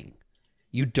missing.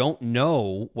 You don't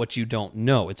know what you don't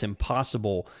know. It's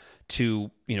impossible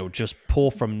to, just pull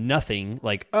from nothing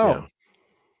like,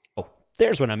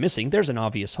 there's what I'm missing. There's an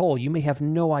obvious hole. You may have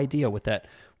no idea what that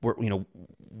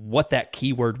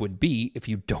keyword would be if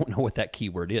you don't know what that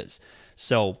keyword is.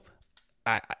 So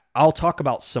I'll talk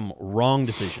about some wrong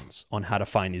decisions on how to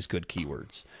find these good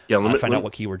keywords. Yeah, let me find out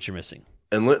what keywords you're missing.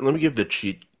 And let me give the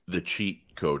cheat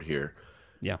code here.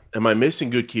 Yeah. Am I missing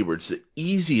good keywords? The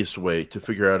easiest way to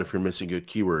figure out if you're missing good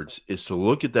keywords is to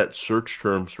look at that search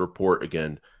terms report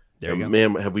again. There you go.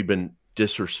 Ma'am, have we been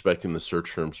disrespecting the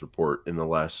search terms report in the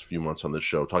last few months on this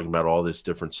show, talking about all this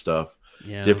different stuff,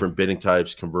 different bidding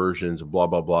types, conversions, blah,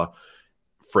 blah, blah,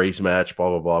 phrase match,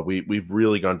 blah, blah, blah. We've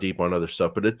really gone deep on other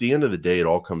stuff. But at the end of the day, it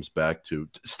all comes back to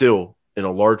still, in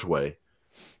a large way,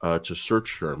 to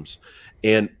search terms.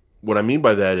 And what I mean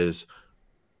by that is,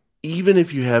 even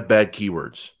if you have bad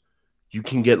keywords, you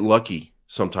can get lucky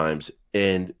sometimes,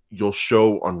 and you'll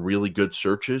show on really good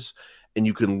searches, and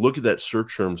you can look at that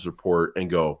search terms report and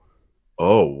go,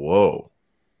 oh, whoa,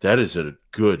 that is a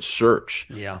good search.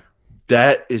 Yeah.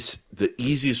 That is the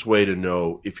easiest way to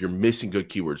know if you're missing good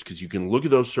keywords, because you can look at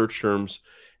those search terms,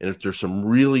 and if there's some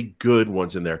really good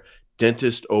ones in there,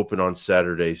 dentist open on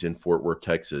Saturdays in Fort Worth,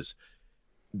 Texas,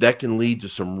 that can lead to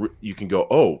some, you can go,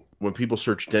 oh, when people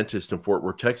search dentist in Fort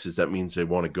Worth, Texas, that means they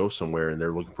want to go somewhere and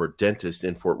they're looking for a dentist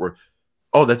in Fort Worth.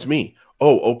 Oh, that's me.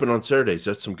 Oh, open on Saturdays.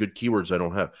 That's some good keywords I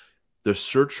don't have. The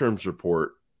search terms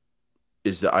report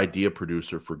is the idea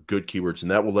producer for good keywords,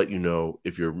 and that will let you know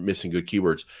if you're missing good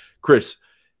keywords. Chris,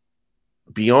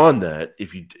 beyond that,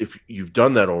 if you've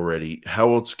done that already,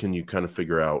 how else can you kind of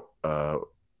figure out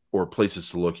or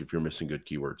places to look if you're missing good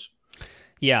keywords?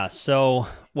 Yeah. So,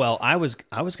 well, I was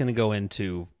going to go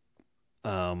into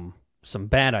some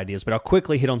bad ideas, but I'll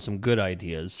quickly hit on some good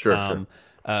ideas. Sure.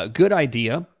 Good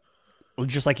idea,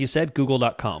 just like you said,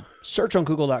 google.com. Search on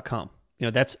google.com.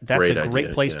 That's a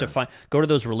great place to find. Go to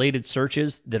those related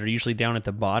searches that are usually down at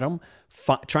the bottom.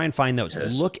 Try and find those.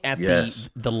 Yes. Look at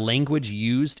the language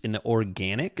used in the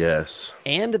organic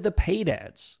and the paid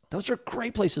ads. Those are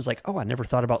great places. Like, oh, I never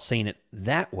thought about saying it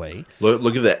that way.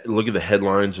 Look at that. Look at the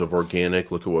headlines of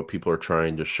organic. Look at what people are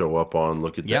trying to show up on.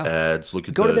 Look at the ads. Look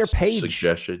at go to their page.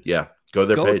 Suggestion. Yeah. Go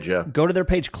to their page, Go to their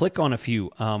page, click on a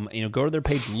few. Go to their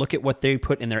page, look at what they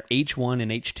put in their H1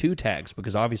 and H2 tags,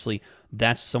 because obviously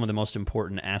that's some of the most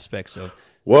important aspects of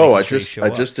Whoa, making sure you show I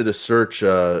up. just did a search,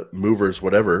 movers,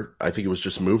 whatever. I think it was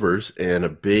just movers, and a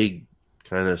big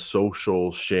kind of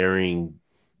social sharing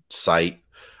site.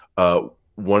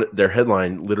 One their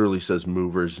headline literally says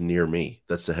movers near me.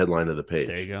 That's the headline of the There you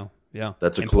page. go. Yeah,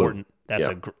 That's a clue. important. That's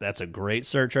Yeah. a that's a great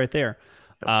search right there.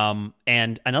 Yep.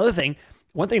 And another thing,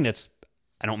 one thing that's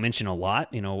I don't mention a lot,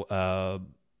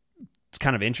 it's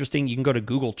kind of interesting. You can go to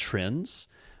Google Trends.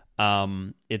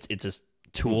 It's a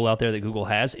tool out there that Google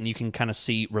has, and you can kind of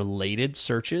see related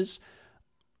searches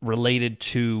related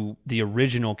to the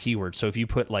original keyword. So if you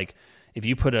put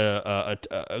a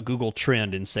Google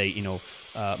trend and say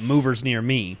movers near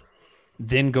me,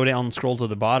 then go down and scroll to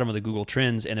the bottom of the Google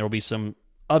Trends, and there will be some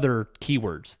other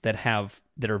keywords that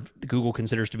are Google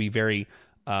considers to be very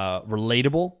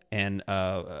relatable and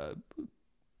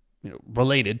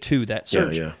related to that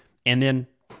search, Yeah. and then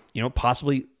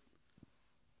possibly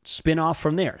spin off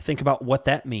from there. Think about what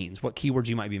that means, what keywords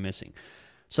you might be missing.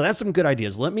 So that's some good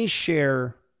ideas. Let me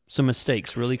share some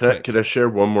mistakes really quick. Can I share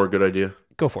one more good idea?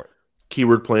 Go for it.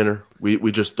 Keyword planner.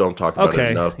 We just don't talk about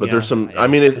it enough. But there's some. Yeah, I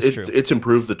mean, that's true. it's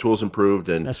improved. The tool's improved,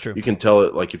 and That's true. you can tell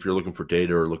it like if you're looking for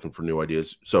data or looking for new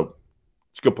ideas. So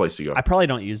it's a good place to go. I probably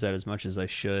don't use that as much as I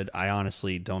should. I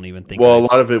honestly don't even think. Well, a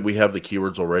lot of it we have the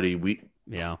keywords already.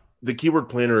 Yeah. The keyword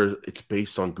planner, it's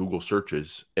based on Google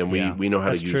searches, and we know how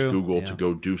to use true. Google to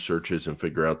go do searches and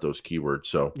figure out those keywords.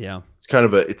 So yeah, it's kind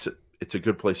of it's a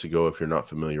good place to go if you're not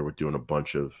familiar with doing a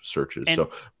bunch of searches. And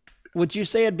so would you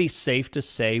say it'd be safe to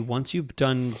say once you've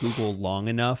done Google long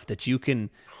enough that you can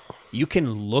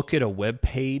look at a web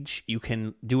page, you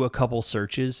can do a couple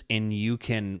searches, and you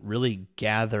can really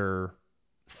gather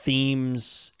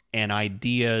themes and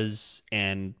ideas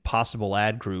and possible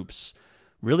ad groups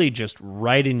really just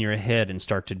right in your head and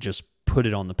start to just put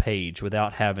it on the page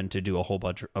without having to do a whole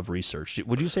bunch of research.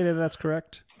 Would you say that that's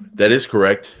correct? that is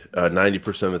correct.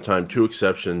 90% of the time. Two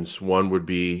exceptions. One would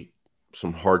be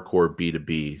some hardcore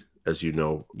B2B, as you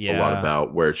know a lot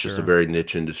about, where it's just a very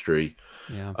niche industry.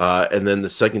 Yeah. And then the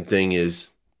second thing is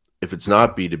if it's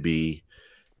not B2B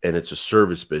and it's a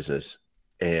service business,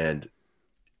 and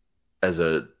as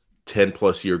a 10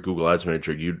 plus year Google Ads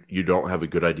manager, you don't have a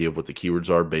good idea of what the keywords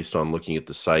are based on looking at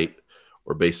the site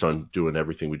or based on doing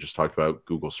everything we just talked about,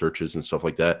 Google searches and stuff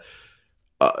like that.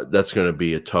 That's going to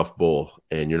be a tough bull,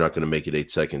 and you're not going to make it 8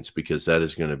 seconds, because that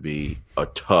is going to be a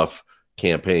tough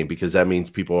campaign, because that means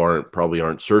people probably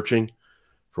aren't searching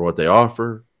for what they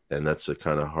offer, and that's the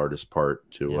kind of hardest part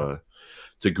to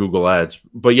Google Ads.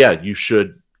 But yeah, you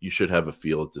should have a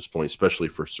feel at this point, especially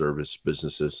for service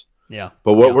businesses. Yeah.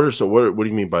 But what do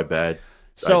you mean by bad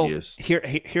ideas?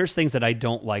 Here's things that I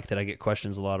don't like that I get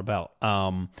questions a lot about.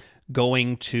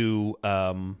 Going to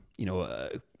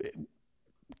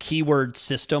keyword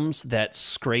systems that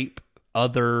scrape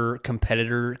other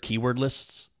competitor keyword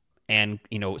lists and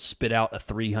spit out a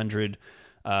 300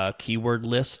 keyword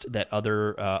list that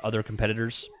other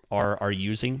competitors are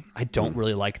using. I don't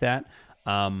really like that.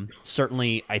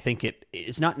 Certainly, I think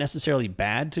it's not necessarily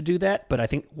bad to do that, but I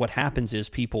think what happens is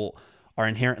people are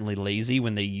inherently lazy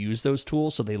when they use those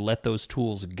tools, so they let those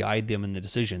tools guide them in the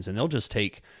decisions, and they'll just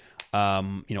take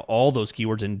all those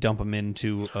keywords and dump them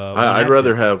into. I'd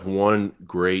rather have one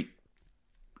great,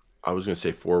 I was going to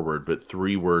say 4-word, but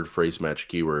 3-word phrase match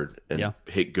keyword and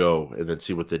hit go, and then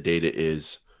see what the data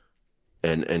is,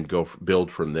 and go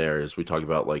build from there. As we talk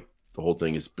about, like the whole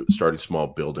thing is starting small,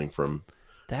 building from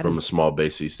a small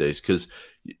base these days. Because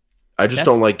I just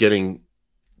don't like getting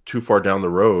too far down the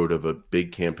road of a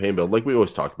big campaign build, like we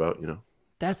always talk about.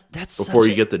 That's before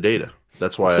you get the data.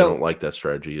 That's why I don't like that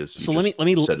strategy. Let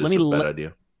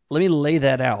me lay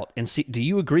that out and see. Do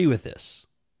you agree with this,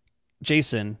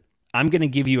 Jason? I'm going to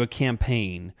give you a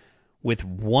campaign with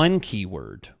one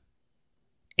keyword,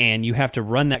 and you have to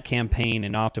run that campaign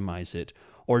and optimize it.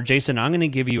 Or Jason, I'm going to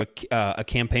give you a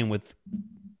campaign with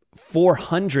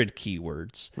 400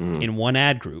 keywords in one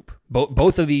ad group.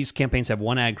 Both of these campaigns have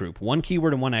one ad group, one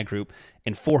keyword in one ad group,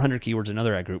 and 400 keywords in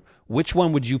another ad group. Which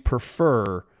one would you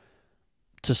prefer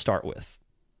to start with?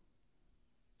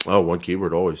 Oh, one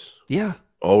keyword always. Yeah.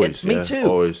 Always. Me too.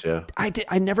 Always, yeah.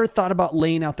 I never thought about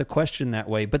laying out the question that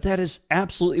way, but that is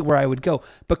absolutely where I would go,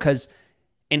 because,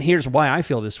 and here's why I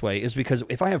feel this way, is because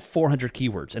if I have 400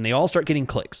 keywords and they all start getting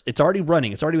clicks, it's already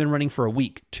running. It's already been running for a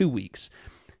week, 2 weeks,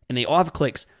 and they all have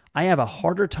clicks. I have a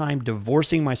harder time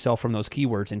divorcing myself from those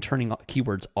keywords and turning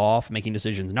keywords off, making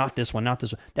decisions. Not this one, not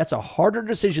this one. That's a harder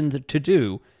decision to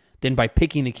do than by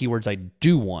picking the keywords I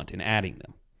do want and adding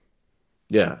them.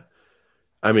 Yeah.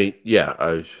 I mean, yeah,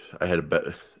 I had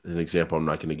an example I'm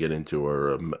not going to get into,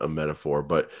 or a metaphor,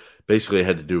 but basically it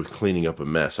had to do with cleaning up a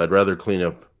mess. I'd rather clean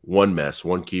up one mess,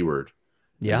 one keyword,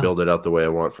 and Yeah. build it out the way I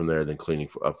want from there, then cleaning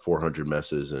up 400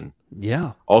 messes. And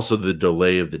Yeah. also the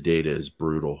delay of the data is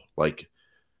brutal. Like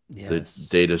the Yes.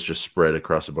 data is just spread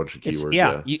across a bunch of It's keywords.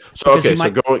 yeah. Yeah. So, Because you okay. So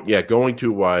might going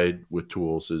too wide with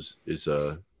tools is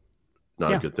not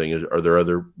a yeah. good thing. Are there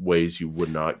other ways you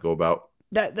would not go about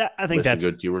That I think listing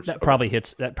good keywords? that Okay.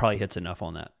 probably hits enough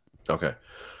on that. Okay.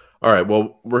 All right.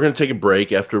 Well, we're going to take a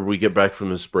break. After we get back from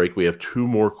this break, we have 2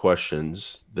 more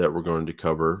questions that we're going to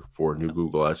cover for a new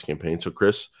Google Ads campaign. So,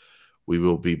 Chris, we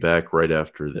will be back right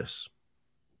after this.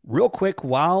 Real quick,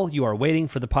 while you are waiting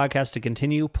for the podcast to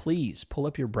continue, please pull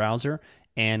up your browser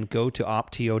and go to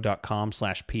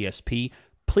optio.com/PSP.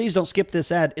 Please don't skip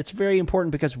this ad. It's very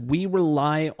important because we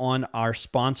rely on our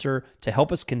sponsor to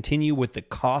help us continue with the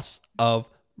costs of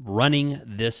running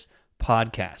this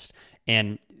podcast.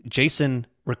 And Jason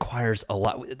requires a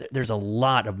lot. There's a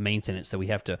lot of maintenance that we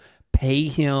have to pay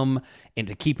him and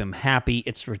to keep him happy.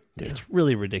 It's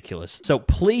really ridiculous. So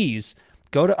please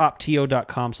go to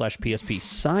optio.com/PSP.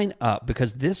 Sign up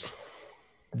because this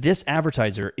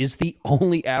advertiser is the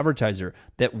only advertiser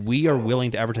that we are willing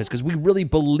to advertise because we really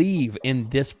believe in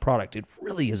this product. It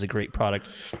really is a great product,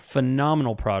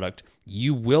 phenomenal product.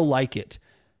 You will like it.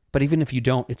 But even if you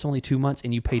don't, it's only 2 months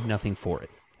and you paid nothing for it.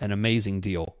 An amazing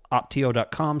deal.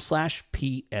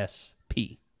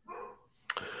 optio.com/PSP.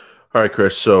 All right,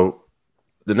 Chris. So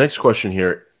the next question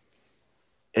here,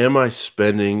 am I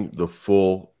spending the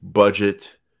full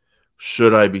budget?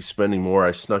 Should I be spending more?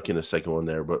 I snuck in a second one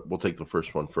there, but we'll take the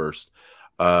first one first.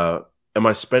 Am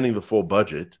I spending the full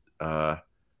budget? I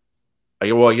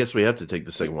guess we have to take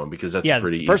the second one because that's a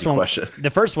pretty easy question. The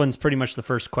first one's pretty much the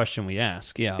first question we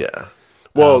ask. Yeah. Yeah.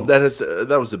 Well, that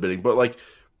was the bidding, but like,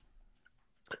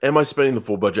 am I spending the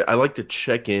full budget? I like to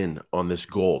check in on this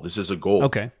goal. This is a goal.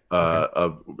 Okay.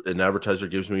 An advertiser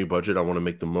gives me a budget. I want to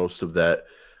make the most of that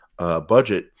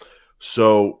budget.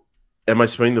 So, am I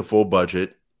spending the full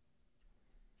budget?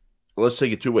 Let's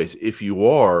take it 2 ways. If you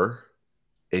are,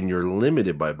 and you're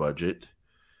limited by budget,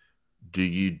 do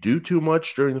you do too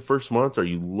much during the first month? Are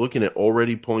you looking at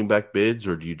already pulling back bids,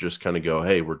 or do you just kind of go,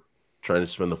 hey, we're trying to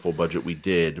spend the full budget we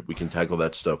did. We can tackle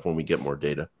that stuff when we get more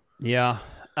data. Yeah.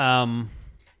 I'll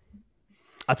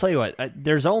tell you what,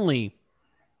 there's only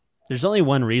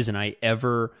one reason I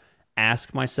ever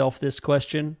ask myself this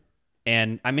question,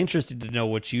 and I'm interested to know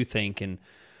what you think and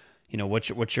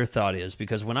what your thought is,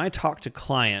 because when I talk to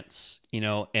clients,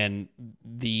 and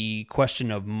the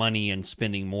question of money and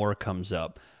spending more comes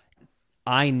up,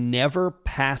 I never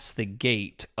pass the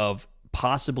gate of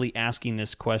possibly asking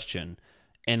this question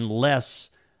unless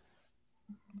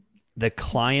the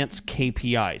client's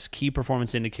KPIs, key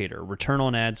performance indicator, return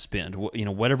on ad spend,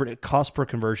 whatever it cost per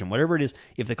conversion, whatever it is,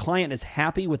 if the client is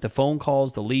happy with the phone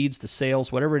calls, the leads, the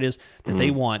sales, whatever it is that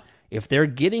they want, if they're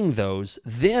getting those,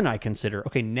 then I consider,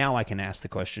 okay, now I can ask the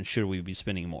question, should we be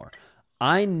spending more?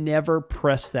 I never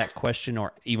press that question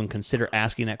or even consider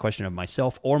asking that question of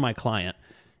myself or my client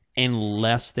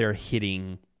unless they're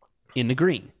hitting in the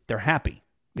green. They're happy.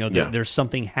 There's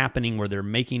something happening where they're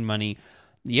making money.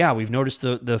 Yeah, we've noticed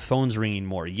the phone's ringing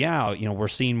more. Yeah, we're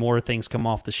seeing more things come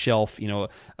off the shelf.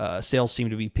 Sales seem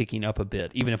to be picking up a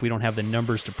bit. Even if we don't have the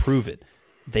numbers to prove it,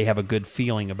 they have a good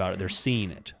feeling about it. They're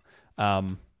seeing it.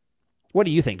 What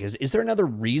do you think? Is there another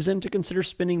reason to consider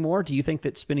spending more? Do you think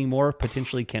that spending more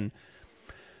potentially can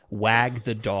wag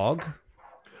the dog?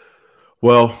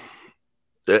 Well,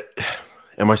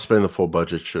 am I spending the full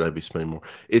budget? Should I be spending more?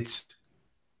 It's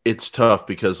tough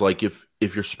because, like, if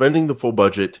you're spending the full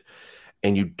budget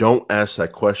and you don't ask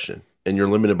that question, and you're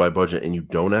limited by budget and you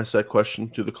don't ask that question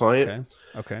to the client,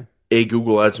 okay, a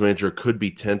Google Ads manager could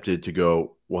be tempted to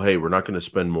go, well, hey, we're not going to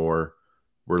spend more.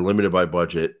 We're limited by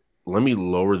budget. Let me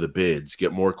lower the bids,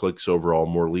 get more clicks overall,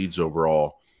 more leads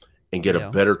overall, and get a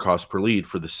better cost per lead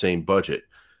for the same budget.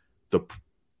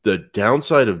 The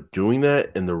downside of doing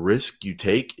that and the risk you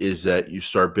take is that you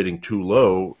start bidding too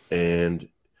low and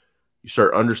you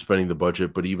start underspending the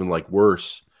budget, but even like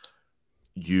worse,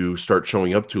 you start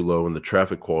showing up too low and the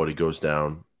traffic quality goes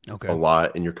down a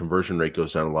lot and your conversion rate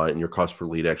goes down a lot and your cost per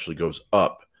lead actually goes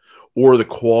up, or the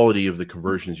quality of the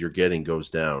conversions you're getting goes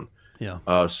down.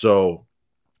 Yeah. So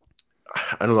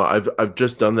I don't know. I've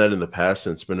just done that in the past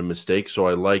and it's been a mistake. So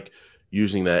I like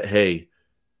using that. Hey,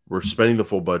 we're spending the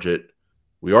full budget.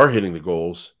 We are hitting the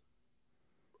goals.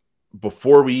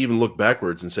 Before we even look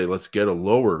backwards and say, let's get a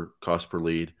lower cost per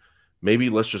lead, maybe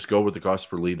let's just go with the cost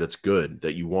per lead that's good,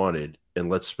 that you wanted, and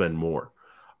let's spend more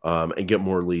and get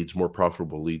more leads, more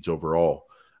profitable leads overall.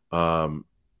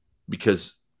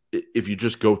 Because if you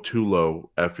just go too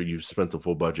low after you've spent the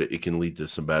full budget, it can lead to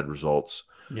some bad results.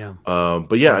 Yeah.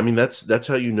 But yeah, I mean, that's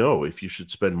how you know if you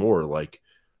should spend more. Like,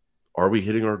 are we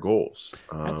hitting our goals?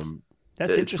 That's It's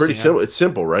pretty interesting. simple. It's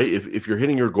simple, right? If you're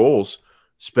hitting your goals,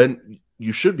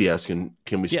 you should be asking,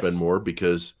 can we spend Yes. more,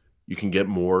 because you can get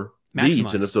more leads, and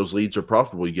if Maximize. those leads are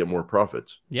profitable, you get more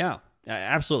profits. Yeah,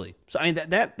 absolutely. So I mean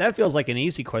that feels like an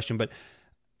easy question, but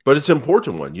It's an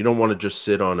important one. You don't want to just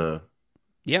sit on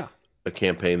yeah. a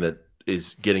campaign that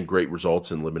is getting great results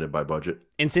and limited by budget.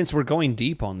 And since we're going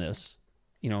deep on this,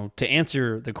 to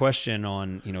answer the question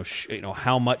on,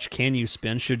 how much can you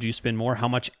spend? Should you spend more? How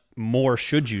much more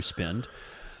should you spend?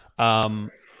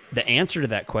 The answer to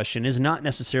that question is not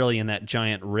necessarily in that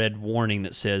giant red warning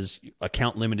that says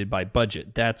account limited by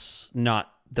budget. That's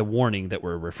not the warning that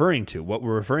we're referring to. What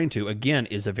we're referring to, again,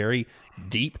 is a very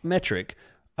deep metric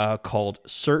called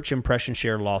search impression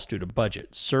share loss due to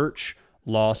budget. Search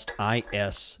lost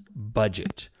IS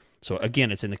budget. So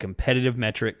again, it's in the competitive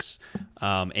metrics,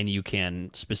 and you can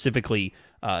specifically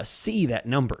see that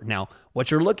number. Now,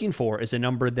 what you're looking for is a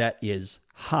number that is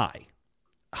high.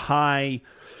 High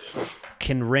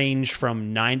can range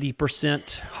from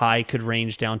 90%. High could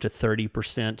range down to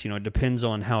 30%. It depends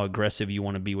on how aggressive you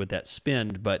want to be with that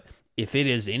spend. But if it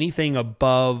is anything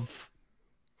above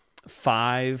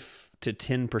 5 to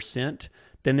 10%,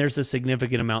 then there's a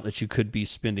significant amount that you could be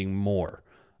spending more.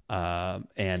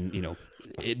 And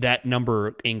that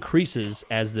number increases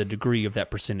as the degree of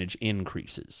that percentage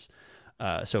increases.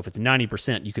 So if it's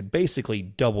 90%, you could basically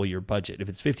double your budget. If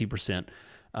it's 50%,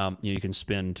 you can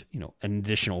spend an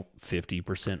additional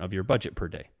 50% of your budget per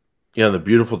day. Yeah, the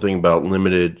beautiful thing about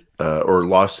limited or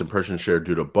lost impression share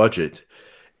due to budget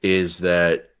is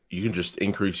that you can just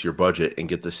increase your budget and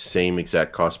get the same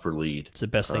exact cost per lead. It's the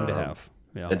best thing to have.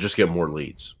 Yeah. And just get more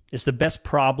leads. It's the best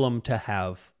problem to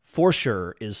have for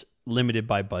sure, is limited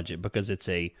by budget, because it's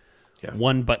a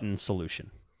one button solution.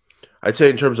 I'd say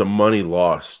in terms of money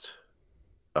lost,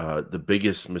 the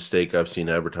biggest mistake I've seen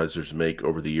advertisers make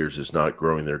over the years is not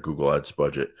growing their Google Ads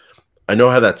budget. I know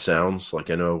how that sounds.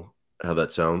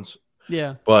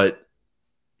 Yeah. But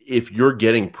if you're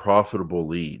getting profitable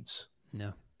leads,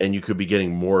 yeah, and you could be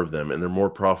getting more of them, and they're more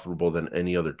profitable than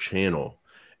any other channel,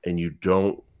 and you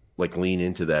don't lean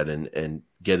into that and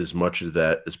get as much of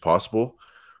that as possible,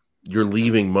 you're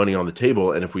leaving money on the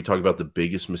table. And if we talk about the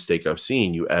biggest mistake I've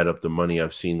seen, you add up the money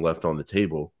I've seen left on the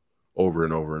table over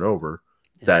and over and over.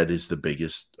 Yeah. That is the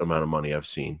biggest amount of money I've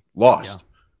seen lost.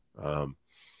 Yeah.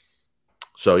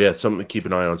 So yeah, it's something to keep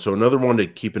an eye on. So another one to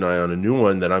keep an eye on, a new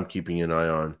one that I'm keeping an eye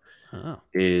on,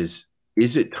 is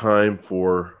it time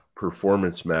for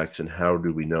Performance Max, and how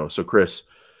do we know? So Chris,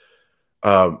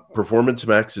 Performance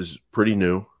Max is pretty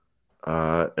new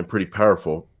and pretty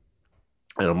powerful.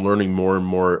 And I'm learning more and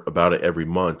more about it every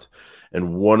month.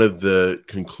 And one of the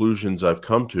conclusions I've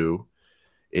come to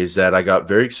is that I got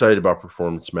very excited about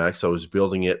Performance Max. I was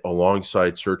building it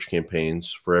alongside search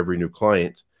campaigns for every new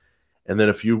client. And then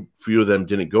a few of them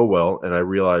didn't go well. And I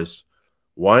realized,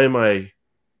 why am I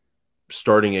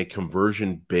starting a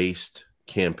conversion-based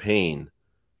campaign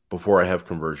before I have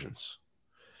conversions?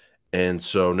 And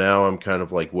so now I'm kind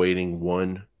of waiting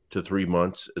 1 to 3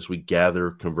 months as we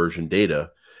gather conversion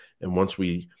data. And once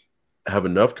we have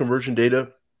enough conversion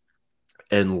data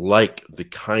and the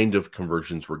kind of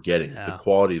conversions we're getting, the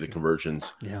quality of the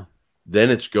conversions, then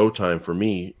it's go time for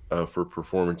me for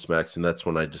Performance Max. And that's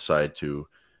when I decide to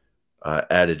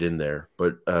add it in there.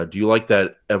 But do you like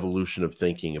that evolution of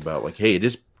thinking about hey, it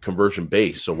is conversion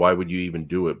based, so why would you even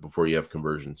do it before you have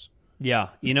conversions? Yeah.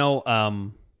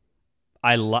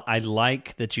 I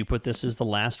like that you put this as the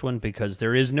last one, because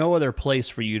there is no other place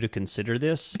for you to consider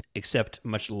this except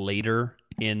much later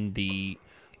in the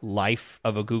life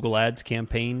of a Google Ads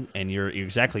campaign. And you're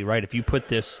exactly right. If you put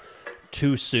this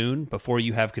too soon, before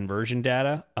you have conversion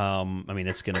data,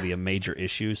 it's going to be a major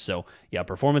issue. So yeah,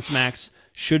 Performance Max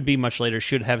should be much later,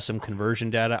 should have some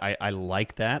conversion data. I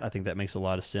like that. I think that makes a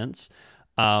lot of sense.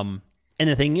 And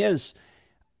the thing is,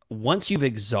 once you've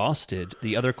exhausted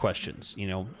the other questions,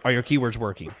 are your keywords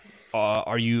working?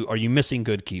 Are you missing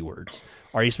good keywords?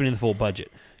 Are you spending the full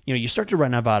budget? You start to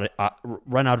run out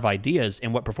of ideas.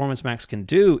 And what Performance Max can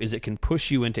do is it can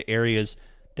push you into areas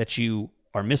that you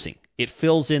are missing. It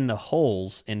fills in the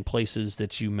holes in places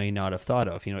that you may not have thought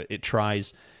of. It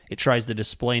tries the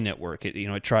display network.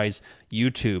 It tries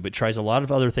YouTube. It tries a lot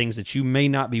of other things that you may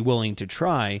not be willing to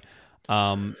try,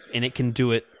 and it can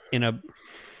do it in a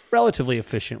relatively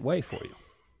efficient way for you.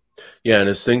 Yeah, and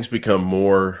as things become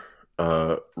more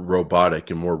robotic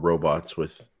and more robots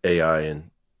with AI, and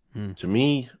to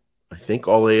me, I think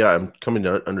all AI, I'm coming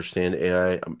to understand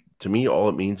AI, to me, all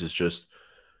it means is just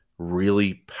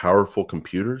really powerful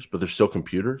computers, but they're still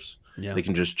computers. Yeah. They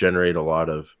can just generate a lot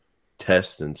of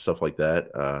tests and stuff like that,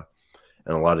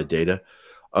 and a lot of data.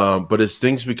 But as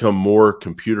things become more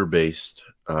computer based,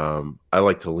 I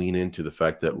like to lean into the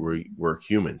fact that we're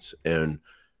humans and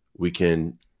we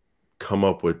can come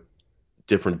up with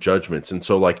different judgments. And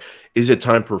so, like, is it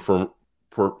time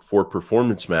for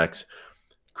Performance Max?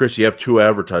 Chris, you have two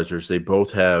advertisers. They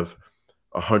both have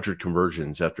 100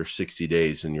 conversions after 60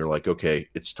 days, and you're like, okay,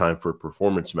 it's time for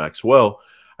Performance Max. Well,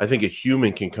 I think a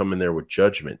human can come in there with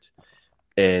judgment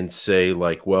and say,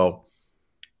 like, well,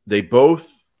 they both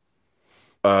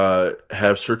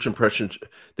have search impressions.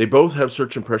 They both have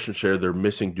search impression share they're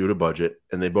missing due to budget,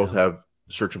 and they both have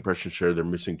search impression share they're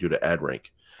missing due to ad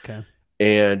rank. Okay.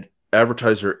 And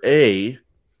advertiser A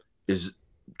is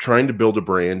trying to build a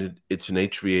brand. It's an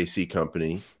HVAC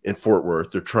company in Fort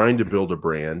Worth. They're trying to build a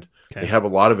brand. Okay. They have a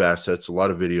lot of assets, a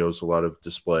lot of videos, a lot of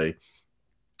display.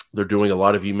 They're doing a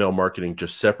lot of email marketing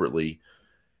just separately.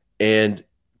 And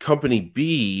company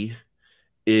B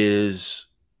is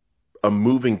a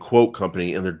moving quote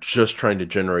company, and they're just trying to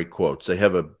generate quotes. They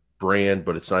have a brand,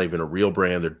 but it's not even a real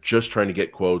brand. They're just trying to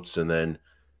get quotes and then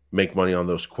make money on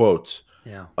those quotes.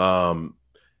 Yeah.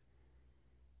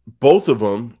 Both of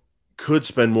them could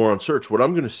spend more on search. What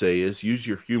I'm going to say is use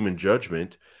your human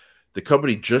judgment. The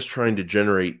company just trying to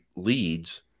generate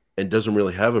leads and doesn't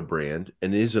really have a brand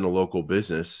and isn't a local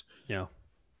business. Yeah.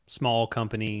 Small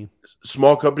company.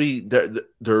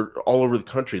 They're all over the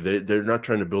country. They're not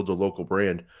trying to build a local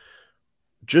brand.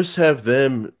 Just have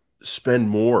them spend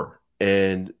more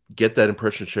and get that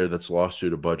impression share that's lost due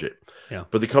to budget. Yeah.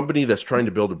 But the company that's trying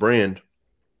to build a brand,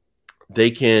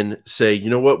 they can say, you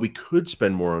know what, we could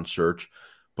spend more on search,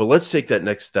 but let's take that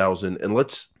next 1,000 and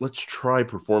let's try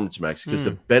Performance Max, because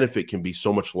the benefit can be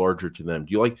so much larger to them.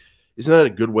 Isn't that a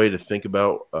good way to think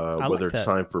about whether it's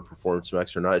time for Performance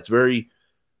Max or not? It's very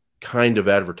kind of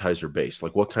advertiser based.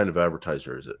 Like, what kind of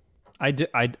advertiser is it?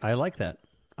 I like that.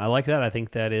 I like that. I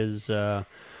think that is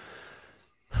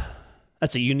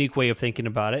that's a unique way of thinking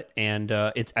about it, and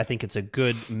I think it's a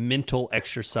good mental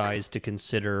exercise to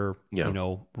consider. Yeah. You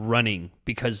know, running,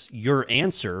 because your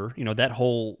answer, you know, that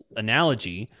whole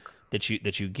analogy that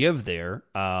you give there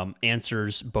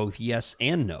answers both yes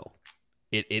and no.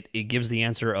 It gives the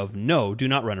answer of no, do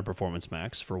not run a Performance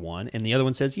Max, for one, and the other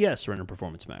one says yes, run a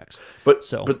Performance Max. But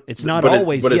it's not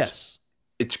always yes.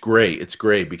 It's great. It's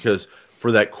great because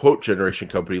for that quote generation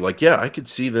company, like, yeah, I could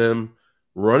see them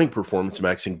running Performance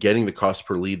Max and getting the cost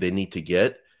per lead they need to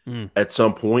get at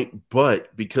some point,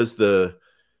 but because the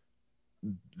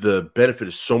benefit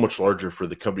is so much larger for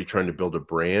the company trying to build a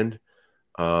brand,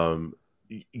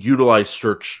 utilize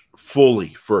search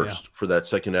fully first for that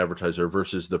second advertiser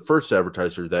versus the first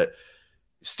advertiser that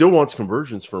still wants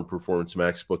conversions from Performance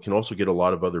Max, but can also get a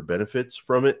lot of other benefits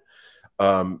from it.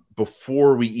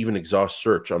 Before we even exhaust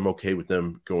search, I'm okay with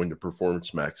them going to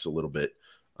Performance Max a little bit,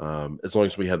 as long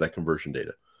as we have that conversion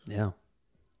data. Yeah.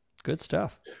 Good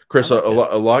stuff. Chris, a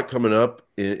lot coming up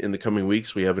in the coming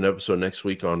weeks. We have an episode next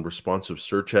week on responsive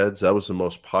search ads. That was the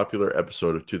most popular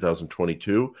episode of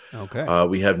 2022. Okay.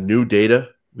 We have new data.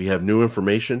 We have new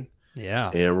information. Yeah.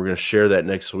 And we're going to share that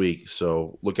next week.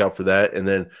 So look out for that. And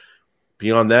then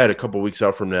beyond that, a couple of weeks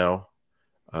out from now,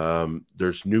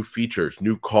 there's new features,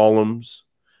 new columns,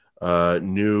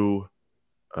 new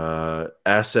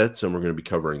assets, and we're going to be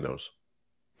covering those.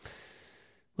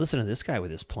 Listen to this guy with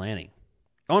his planning.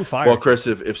 On fire. Well, Chris,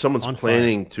 if someone's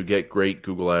planning to get great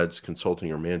Google Ads consulting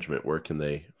or management, where can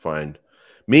they find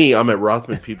me? I'm at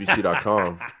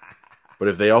rothmanppc.com. But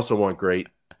if they also want great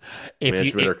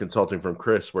management or consulting from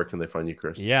Chris, where can they find you,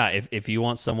 Chris? Yeah, if you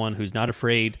want someone who's not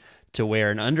afraid to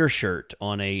wear an undershirt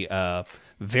on a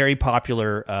very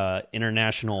popular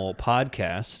international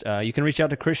podcast, you can reach out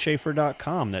to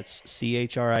chrisschaeffer.com. That's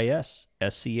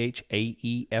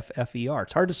ChrisSchaeffer.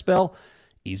 It's hard to spell,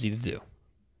 easy to do.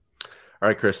 All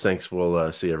right, Chris, thanks.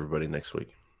 We'll see everybody next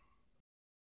week.